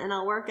feeling, and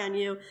I'll work on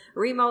you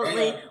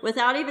remotely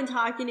without even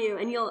talking to you,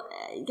 and you'll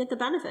get the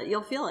benefit.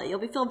 You'll feel it.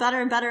 You'll feel better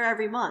and better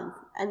every month.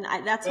 And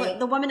that's what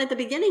the woman at the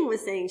beginning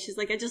was saying. She's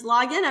like, I just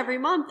log in every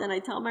month and I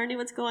tell Marnie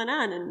what's going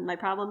on and my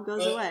problem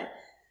goes away.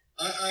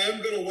 I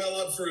am going to well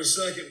up for a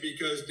second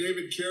because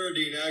David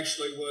Carradine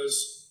actually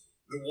was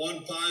the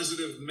one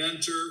positive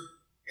mentor,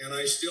 and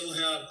I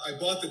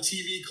bought the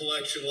TV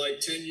collection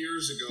like 10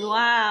 years ago.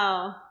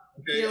 Wow.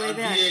 Okay, on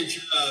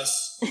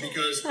VHS,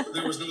 because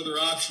there was no other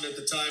option at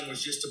the time,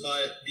 was just to buy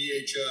it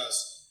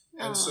VHS.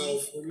 And so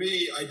for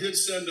me, I did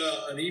send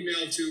an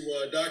email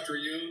to Dr.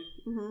 Yoon,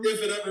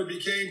 if it ever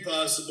became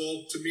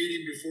possible to meet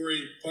him before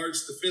he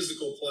parts the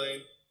physical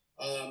plane.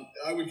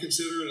 I would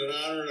consider it an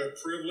honor and a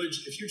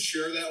privilege if you'd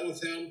share that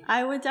with him.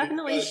 I would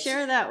definitely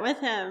share that with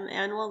him,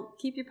 and we'll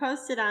keep you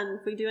posted on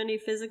if we do any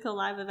physical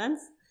live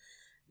events.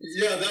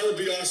 Yeah, that would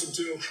be awesome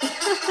too.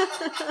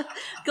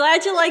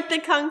 Glad you like the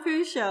Kung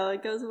Fu show.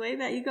 It goes way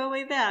back. You go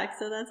way back,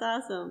 so that's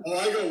awesome. Oh,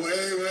 I go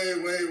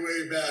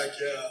way back,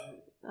 yeah.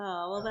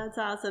 Oh, well, that's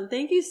awesome.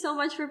 Thank you so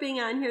much for being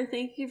on here.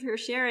 Thank you for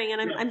sharing,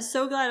 and I'm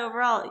so glad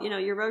overall,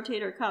 your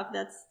rotator cuff,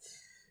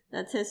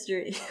 that's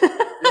history.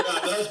 Yeah,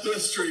 that's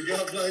history.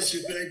 God bless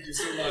you. Thank you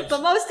so much.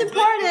 But most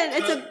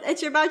important,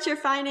 it's about your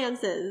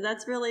finances.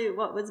 That's really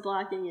what was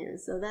blocking you.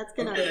 So that's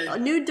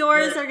new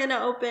doors are gonna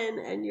open,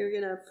 and you're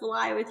gonna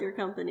fly with your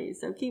company.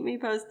 So keep me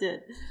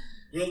posted.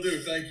 Will do.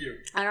 Thank you.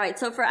 All right.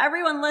 So for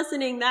everyone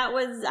listening,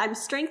 I'm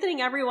strengthening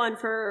everyone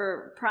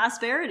for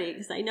prosperity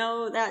because I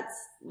know that's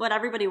what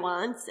everybody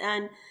wants.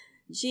 And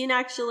Gene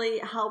actually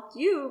helped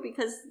you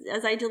because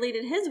as I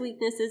deleted his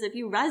weaknesses, if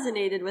you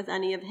resonated with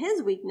any of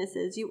his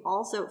weaknesses, you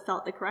also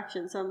felt the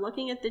correction. So I'm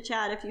looking at the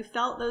chat. If you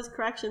felt those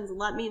corrections,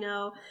 let me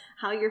know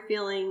how you're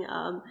feeling.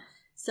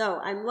 So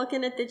I'm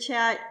looking at the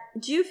chat.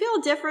 Do you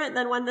feel different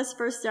than when this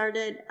first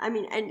started? I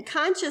mean, and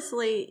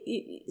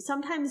consciously,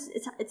 sometimes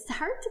it's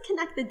hard to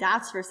connect the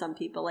dots for some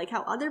people, like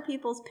how other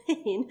people's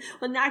pain,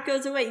 when that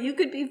goes away, you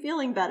could be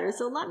feeling better.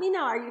 So let me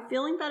know. Are you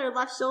feeling better?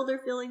 Left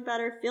shoulder feeling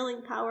better?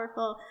 Feeling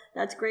powerful?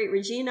 That's great.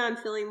 Regina, I'm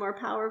feeling more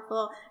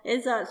powerful.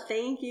 Izza,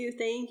 thank you,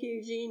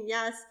 Jean.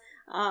 Yes.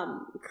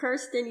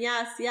 Kirsten,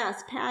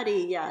 yes.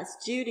 Patty, yes.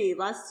 Judy,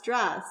 less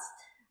stress.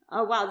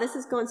 Oh, wow, this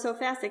is going so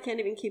fast, I can't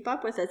even keep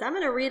up with this. I'm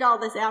going to read all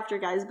this after,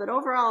 guys, but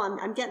overall,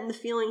 I'm getting the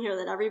feeling here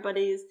that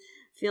everybody's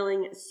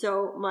feeling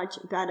so much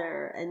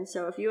better. And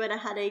so if you had a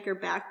headache or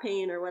back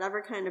pain or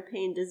whatever kind of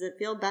pain, does it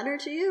feel better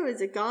to you?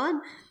 Is it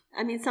gone?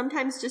 I mean,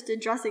 sometimes just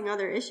addressing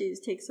other issues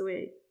takes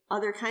away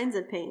other kinds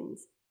of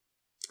pains.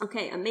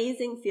 Okay,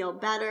 amazing, feel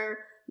better.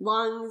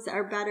 Lungs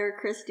are better,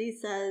 Christy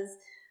says.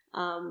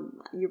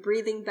 You're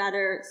breathing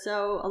better.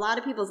 So a lot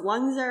of people's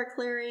lungs are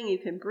clearing. You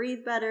can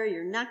breathe better.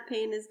 Your neck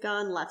pain is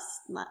gone.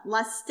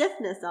 Less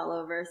stiffness all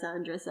over,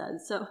 Sandra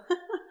says. So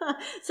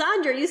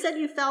Sandra, you said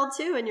you fell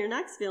too and your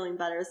neck's feeling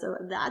better. So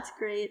that's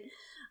great.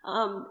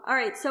 All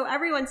right. So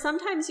everyone,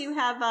 sometimes you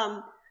have,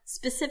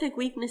 specific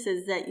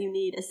weaknesses that you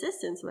need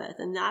assistance with.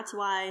 And that's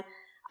why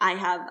I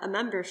have a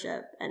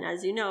membership. And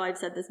as you know, I've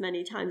said this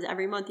many times,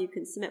 every month you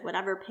can submit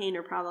whatever pain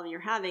or problem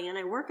you're having, and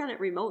I work on it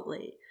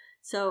remotely.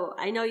 So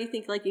I know you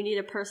think like you need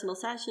a personal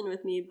session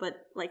with me,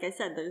 but like I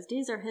said, those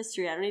days are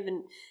history. I don't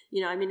even,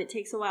 it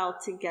takes a while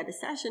to get a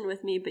session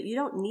with me, but you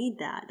don't need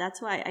that. That's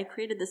why I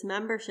created this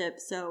membership.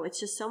 So it's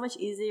just so much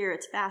easier.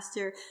 It's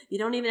faster. You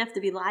don't even have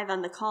to be live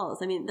on the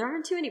calls. I mean, there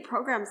aren't too many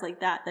programs like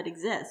that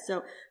exist.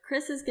 So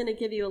Chris is going to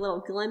give you a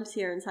little glimpse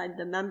here inside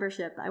the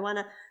membership. I want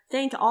to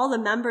thank all the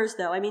members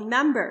though. I mean,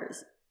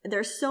 members,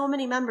 there's so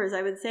many members.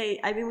 I would say,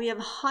 we have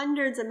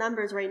hundreds of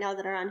members right now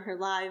that are on here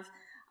live.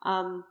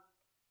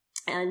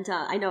 And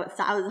I know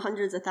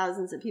hundreds of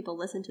thousands of people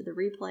listen to the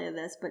replay of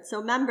this. But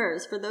so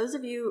members, for those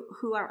of you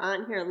who are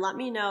on here, let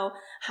me know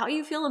how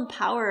you feel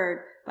empowered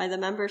by the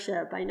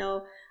membership. I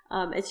know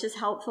it's just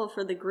helpful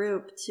for the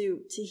group to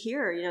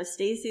hear.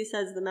 Stacy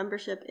says the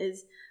membership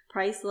is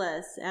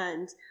priceless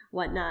and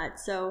whatnot.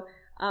 So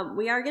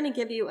we are going to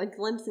give you a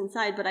glimpse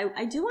inside. But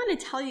I do want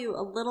to tell you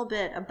a little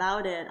bit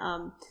about it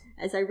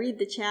as I read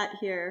the chat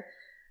here.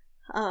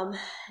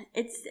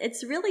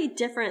 It's really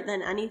different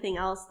than anything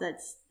else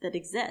that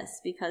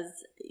exists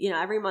because,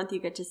 every month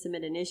you get to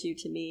submit an issue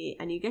to me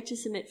and you get to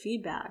submit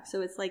feedback. So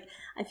it's like,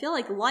 I feel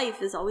like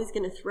life is always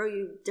going to throw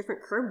you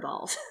different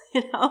curveballs,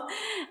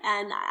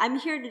 and I'm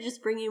here to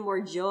just bring you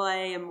more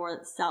joy and more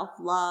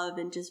self-love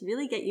and just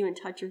really get you in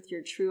touch with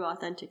your true,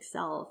 authentic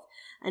self.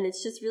 And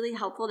it's just really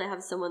helpful to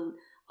have someone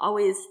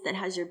always that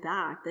has your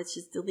back, that's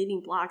just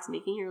deleting blocks,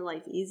 making your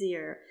life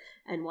easier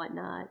and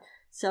whatnot.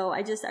 So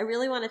I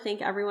really want to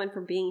thank everyone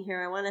for being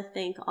here. I want to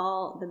thank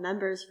all the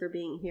members for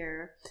being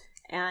here.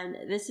 And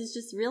this is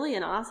just really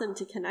an awesome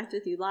to connect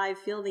with you live,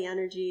 feel the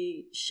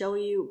energy, show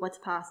you what's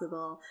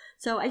possible.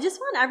 So I just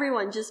want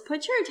everyone, just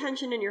put your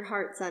attention in your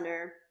heart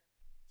center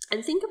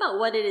and think about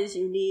what it is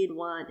you need,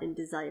 want, and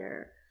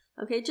desire.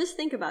 Okay, just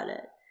think about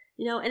it.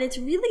 And it's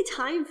really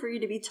time for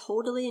you to be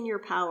totally in your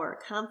power,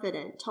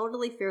 confident,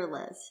 totally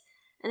fearless.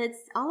 And it's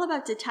all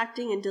about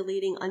detecting and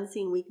deleting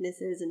unseen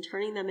weaknesses and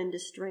turning them into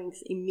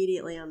strengths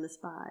immediately on the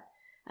spot.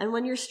 And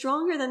when you're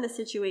stronger than the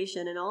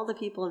situation and all the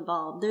people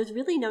involved, there's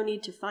really no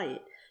need to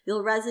fight.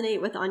 You'll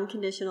resonate with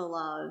unconditional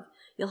love.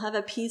 You'll have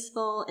a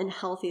peaceful and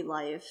healthy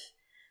life.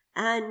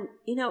 And,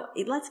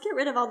 let's get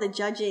rid of all the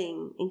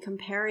judging and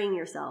comparing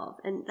yourself.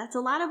 And that's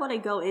a lot of what I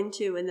go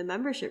into in the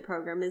membership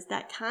program is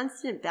that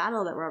constant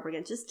battle that we're up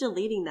against, just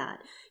deleting that.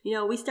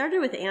 We started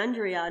with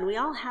Andrea, and we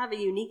all have a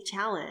unique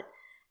talent.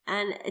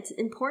 And it's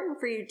important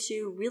for you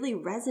to really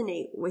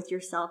resonate with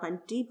yourself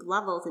on deep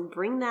levels and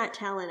bring that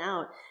talent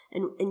out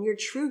and your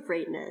true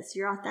greatness,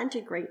 your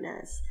authentic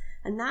greatness.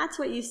 And that's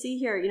what you see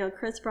here.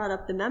 Chris brought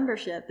up the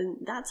membership, and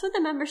that's what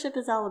the membership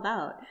is all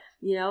about,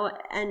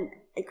 And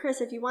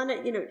Chris, if you want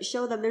to,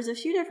 show them, there's a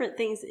few different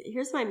things.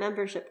 Here's my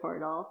membership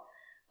portal.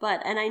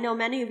 And I know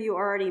many of you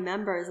are already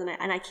members, and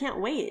I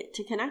can't wait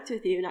to connect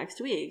with you next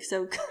week.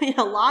 So,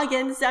 log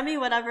in, send me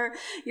whatever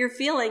you're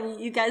feeling.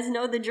 You guys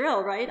know the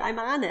drill, right? I'm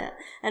on it.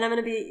 And I'm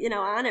going to be,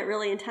 on it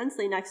really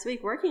intensely next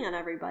week, working on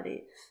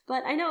everybody.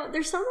 But I know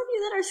there's some of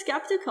you that are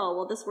skeptical.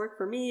 Will this work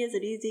for me? Is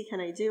it easy?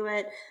 Can I do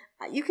it?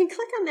 You can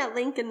click on that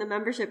link in the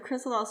membership.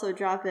 Chris will also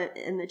drop it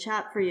in the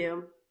chat for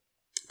you.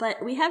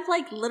 But we have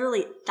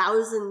literally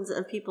thousands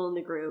of people in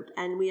the group,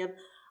 and we have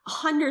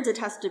hundreds of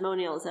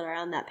testimonials that are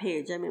on that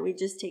page. I mean, we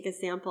just take a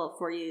sample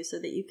for you so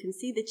that you can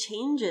see the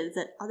changes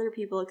that other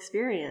people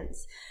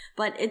experience.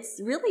 But it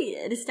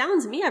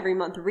astounds me every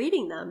month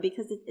reading them,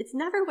 because it's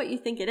never what you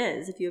think it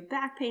is. If you have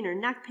back pain or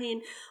neck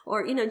pain,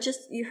 or,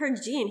 you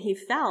heard Gene, he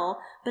fell,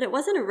 but it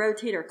wasn't a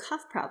rotator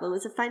cuff problem. It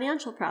was a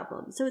financial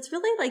problem. So it's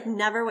really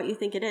never what you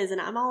think it is.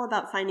 And I'm all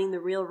about finding the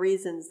real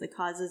reasons, the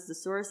causes, the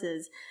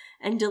sources,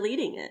 and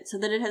deleting it so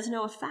that it has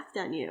no effect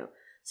on you.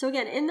 So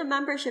again, in the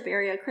membership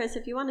area, Chris,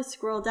 if you want to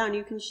scroll down,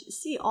 you can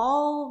see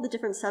all the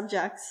different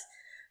subjects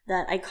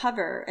that I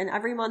cover, and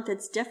every month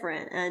it's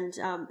different. And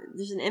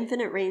there's an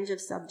infinite range of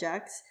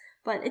subjects.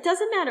 But it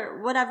doesn't matter,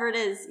 whatever it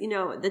is,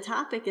 the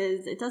topic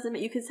is, it doesn't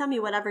matter. You can send me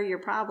whatever your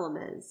problem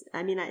is.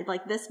 I mean,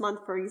 like this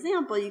month, for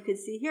example, you could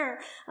see here,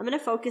 I'm going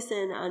to focus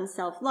in on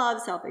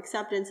self-love,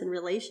 self-acceptance, and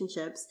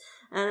relationships.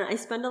 And I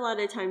spend a lot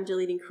of time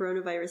deleting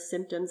coronavirus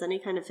symptoms, any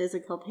kind of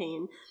physical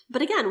pain.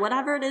 But again,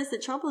 whatever it is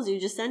that troubles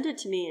you, just send it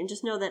to me and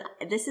just know that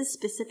this is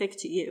specific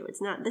to you.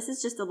 This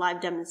is just a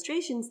live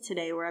demonstrations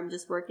today where I'm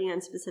just working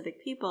on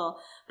specific people.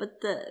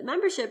 But the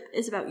membership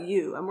is about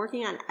you. I'm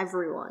working on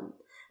everyone.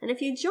 And if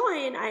you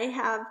join, I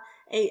have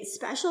a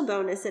special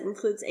bonus that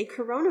includes a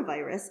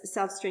coronavirus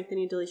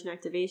self-strengthening deletion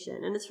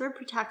activation. And it's for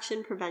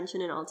protection,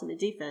 prevention, and ultimate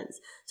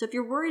defense. So if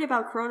you're worried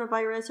about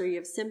coronavirus or you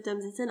have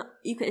symptoms,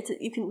 you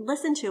can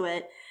listen to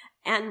it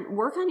and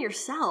work on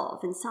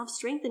yourself and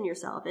self-strengthen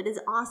yourself. It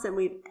is awesome.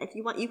 If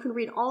you want, you can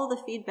read all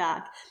the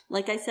feedback.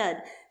 Like I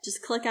said,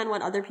 just click on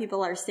what other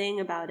people are saying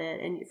about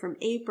it. And from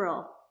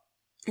April,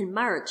 in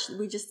March,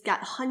 we just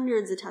got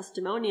hundreds of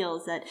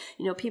testimonials that,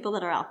 people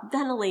that are off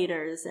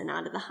ventilators and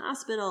out of the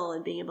hospital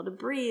and being able to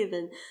breathe,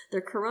 and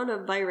their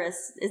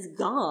coronavirus is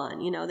gone.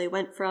 They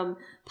went from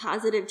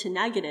positive to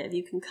negative.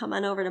 You can come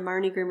on over to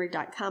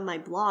MarnieGreenberg.com, my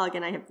blog,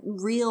 and I have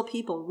real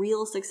people,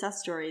 real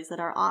success stories that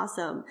are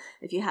awesome.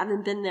 If you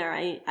haven't been there,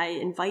 I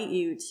invite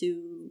you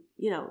to,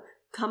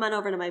 come on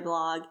over to my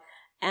blog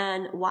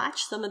and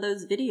watch some of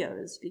those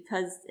videos,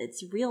 because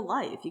it's real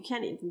life. You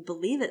can't even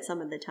believe it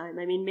some of the time.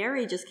 I mean,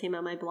 Mary just came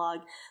on my blog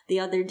the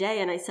other day,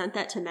 and I sent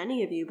that to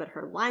many of you, but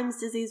her Lyme's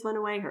disease went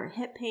away, her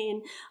hip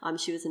pain.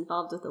 She was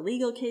involved with a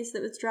legal case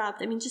that was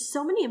dropped. I mean, just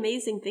so many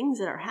amazing things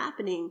that are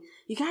happening.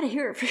 You got to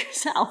hear it for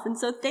yourself. And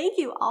so thank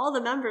you, all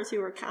the members who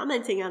were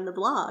commenting on the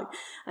blog.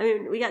 I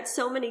mean, we got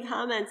so many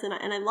comments, and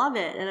I love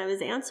it. And I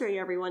was answering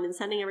everyone and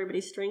sending everybody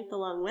strength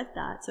along with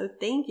that. So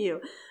thank you.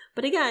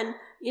 But again,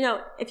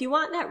 if you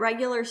want that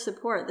regular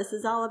support, this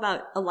is all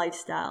about a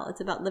lifestyle. It's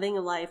about living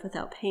a life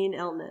without pain,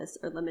 illness,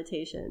 or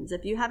limitations.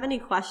 If you have any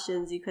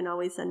questions, you can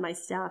always send my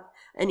staff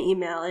an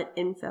email at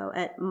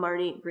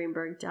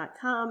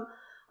info@MarnieGreenberg.com.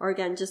 Or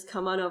again, just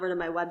come on over to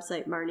my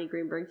website,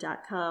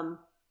 MarnieGreenberg.com.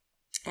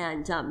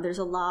 And there's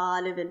a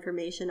lot of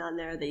information on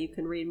there that you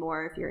can read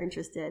more if you're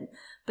interested.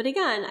 But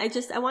again, I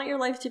want your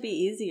life to be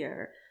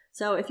easier.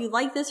 So if you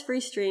like this free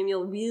stream,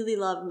 you'll really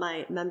love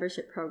my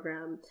membership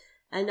program.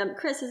 And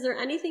Chris, is there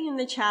anything in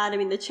the chat? I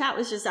mean, the chat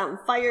was just out on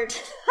fire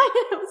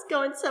tonight. It was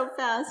going so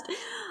fast.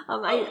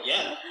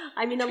 Yeah.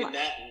 I mean, between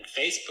that and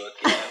Facebook,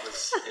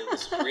 it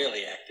was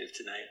really active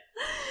tonight.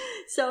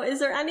 So,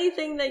 is there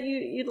anything that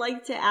you'd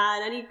like to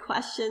add? Any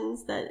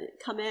questions that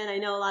come in? I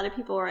know a lot of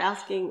people are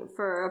asking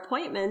for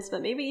appointments,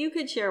 but maybe you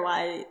could share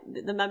why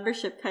the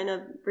membership kind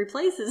of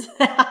replaces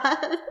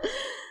that.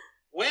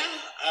 Well,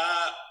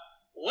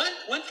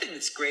 one thing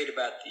that's great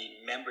about the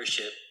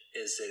membership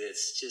is that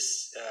it's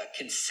just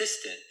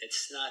consistent.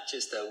 It's not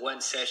just a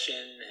one session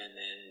and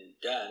then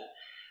done.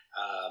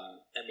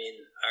 I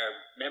mean, our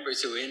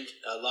members who are in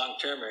long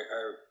term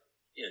are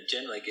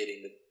generally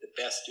getting the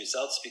best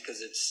results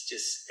because it's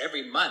just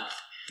every month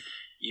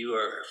you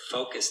are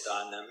focused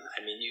on them.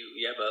 I mean,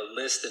 you have a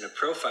list and a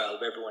profile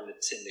of everyone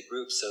that's in the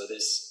group, so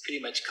there's pretty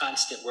much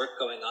constant work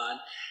going on.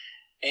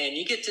 And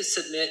you get to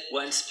submit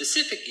one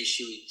specific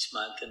issue each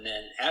month, and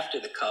then after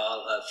the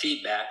call,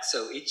 feedback.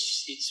 So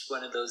each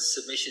one of those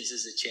submissions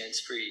is a chance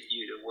for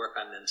you to work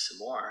on them some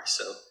more.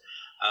 So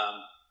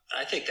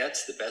I think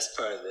that's the best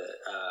part of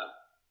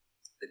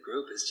the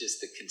group, is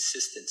just the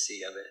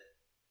consistency of it.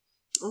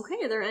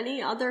 Okay, are there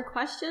any other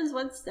questions?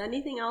 What's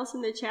anything else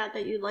in the chat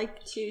that you'd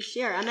like to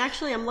share?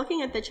 I'm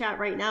looking at the chat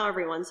right now,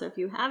 everyone. So if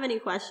you have any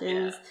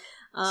questions. Yeah.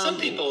 Some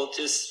people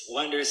just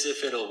wonders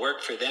if it'll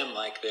work for them,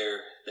 like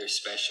they're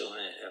special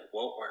and it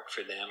won't work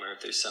for them, or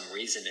if there's some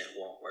reason it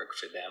won't work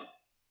for them.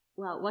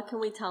 Well, what can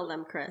we tell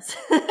them, Chris?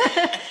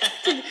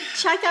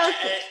 Check out.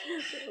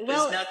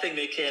 There's nothing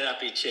that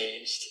cannot be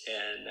changed,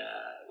 and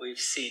we've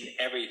seen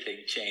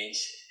everything change,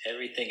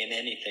 everything and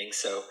anything.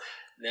 So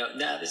no,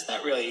 there's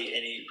not really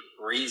any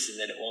reason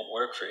that it won't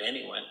work for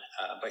anyone.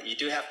 But you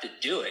do have to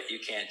do it. You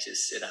can't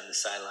just sit on the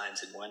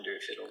sidelines and wonder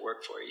if it'll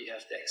work for you. You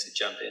have to actually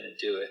jump in and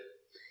do it.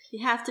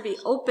 You have to be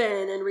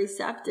open and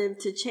receptive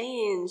to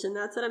change. And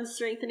that's what I'm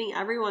strengthening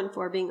everyone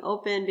for, being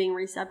open, being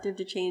receptive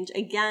to change.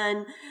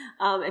 Again,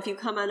 if you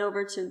come on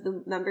over to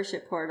the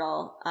membership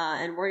portal,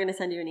 and we're going to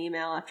send you an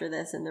email after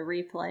this and the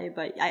replay,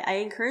 but I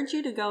encourage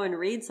you to go and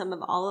read some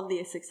of all of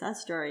the success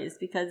stories,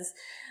 because,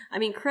 I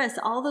mean, Chris,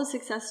 all those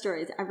success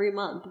stories every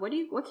month, what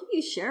can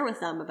you share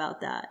with them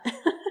about that?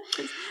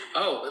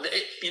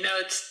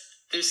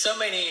 There's so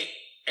many.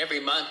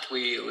 Every month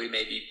we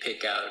maybe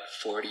pick out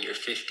 40 or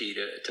 50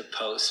 to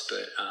post,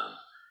 but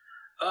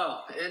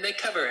and they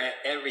cover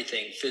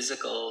everything: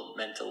 physical,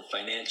 mental,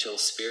 financial,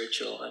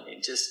 spiritual. I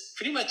mean, just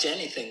pretty much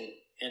anything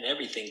and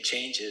everything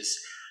changes.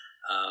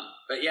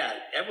 But yeah,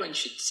 everyone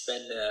should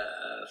spend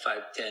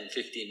 5, 10,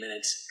 15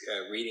 minutes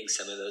reading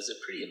some of those. They're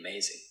pretty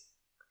amazing.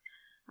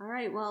 All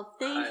right. Well,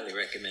 I highly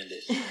recommend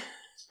it.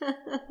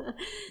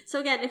 So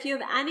again, if you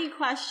have any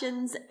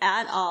questions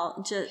at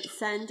all, just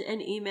send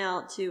an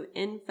email to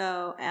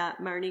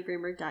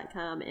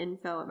info@marniegreenberg.com,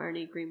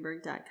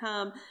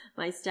 info@marniegreenberg.com.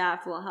 My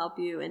staff will help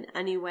you in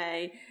any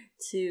way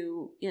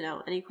to,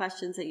 any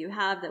questions that you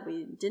have that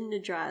we didn't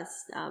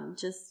address.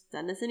 Just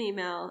send us an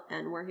email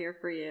and we're here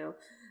for you.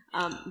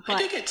 I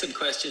did get some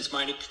questions,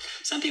 Marnie.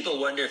 Some people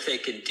wonder if they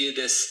can do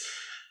this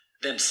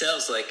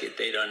themselves, like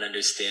they don't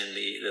understand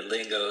the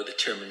lingo, the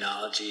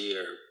terminology,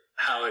 or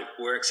how it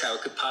works, how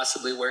it could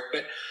possibly work.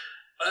 But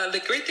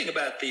the great thing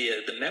about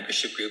the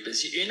membership group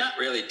is you're not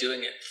really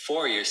doing it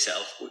for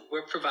yourself.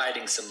 We're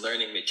providing some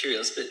learning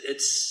materials, but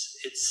it's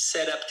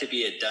set up to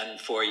be a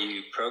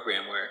done-for-you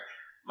program where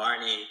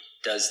Marnie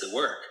does the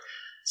work.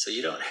 So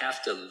you don't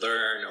have to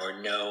learn or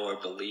know or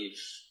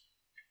believe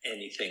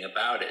anything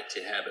about it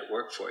to have it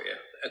work for you.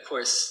 Of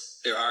course,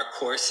 there are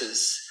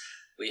courses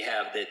we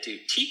have that do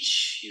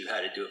teach you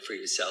how to do it for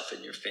yourself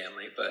and your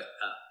family, but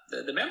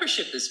the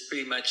membership is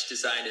pretty much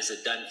designed as a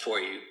done for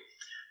you,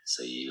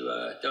 so you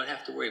don't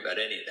have to worry about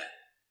any of that.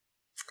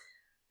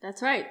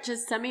 That's right.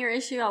 Just send me your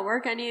issue. I'll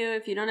work on you.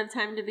 If you don't have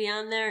time to be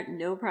on there,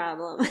 no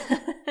problem.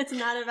 It's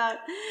not about...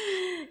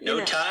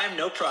 time,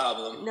 no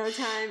problem. No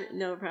time,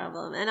 no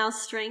problem. And I'll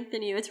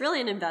strengthen you. It's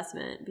really an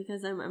investment,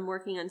 because I'm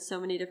working on so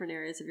many different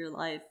areas of your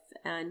life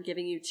and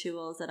giving you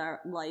tools that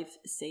are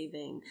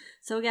life-saving.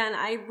 So again,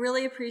 I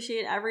really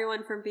appreciate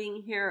everyone for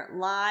being here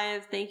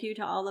live. Thank you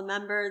to all the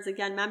members.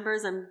 Again,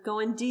 members, I'm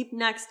going deep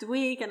next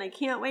week, and I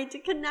can't wait to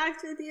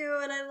connect with you,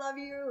 and I love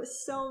you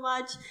so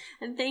much.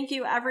 And thank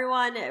you,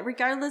 everyone.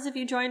 Regardless if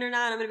you join or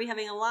not, I'm going to be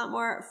having a lot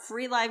more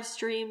free live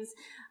streams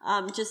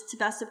just to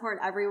best support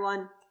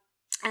everyone.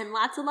 And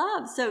lots of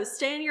love. So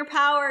stay in your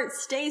power,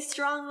 stay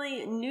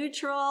strongly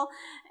neutral,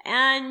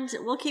 and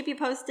we'll keep you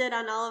posted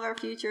on all of our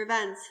future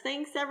events.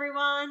 Thanks,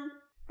 everyone.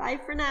 Bye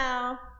for now.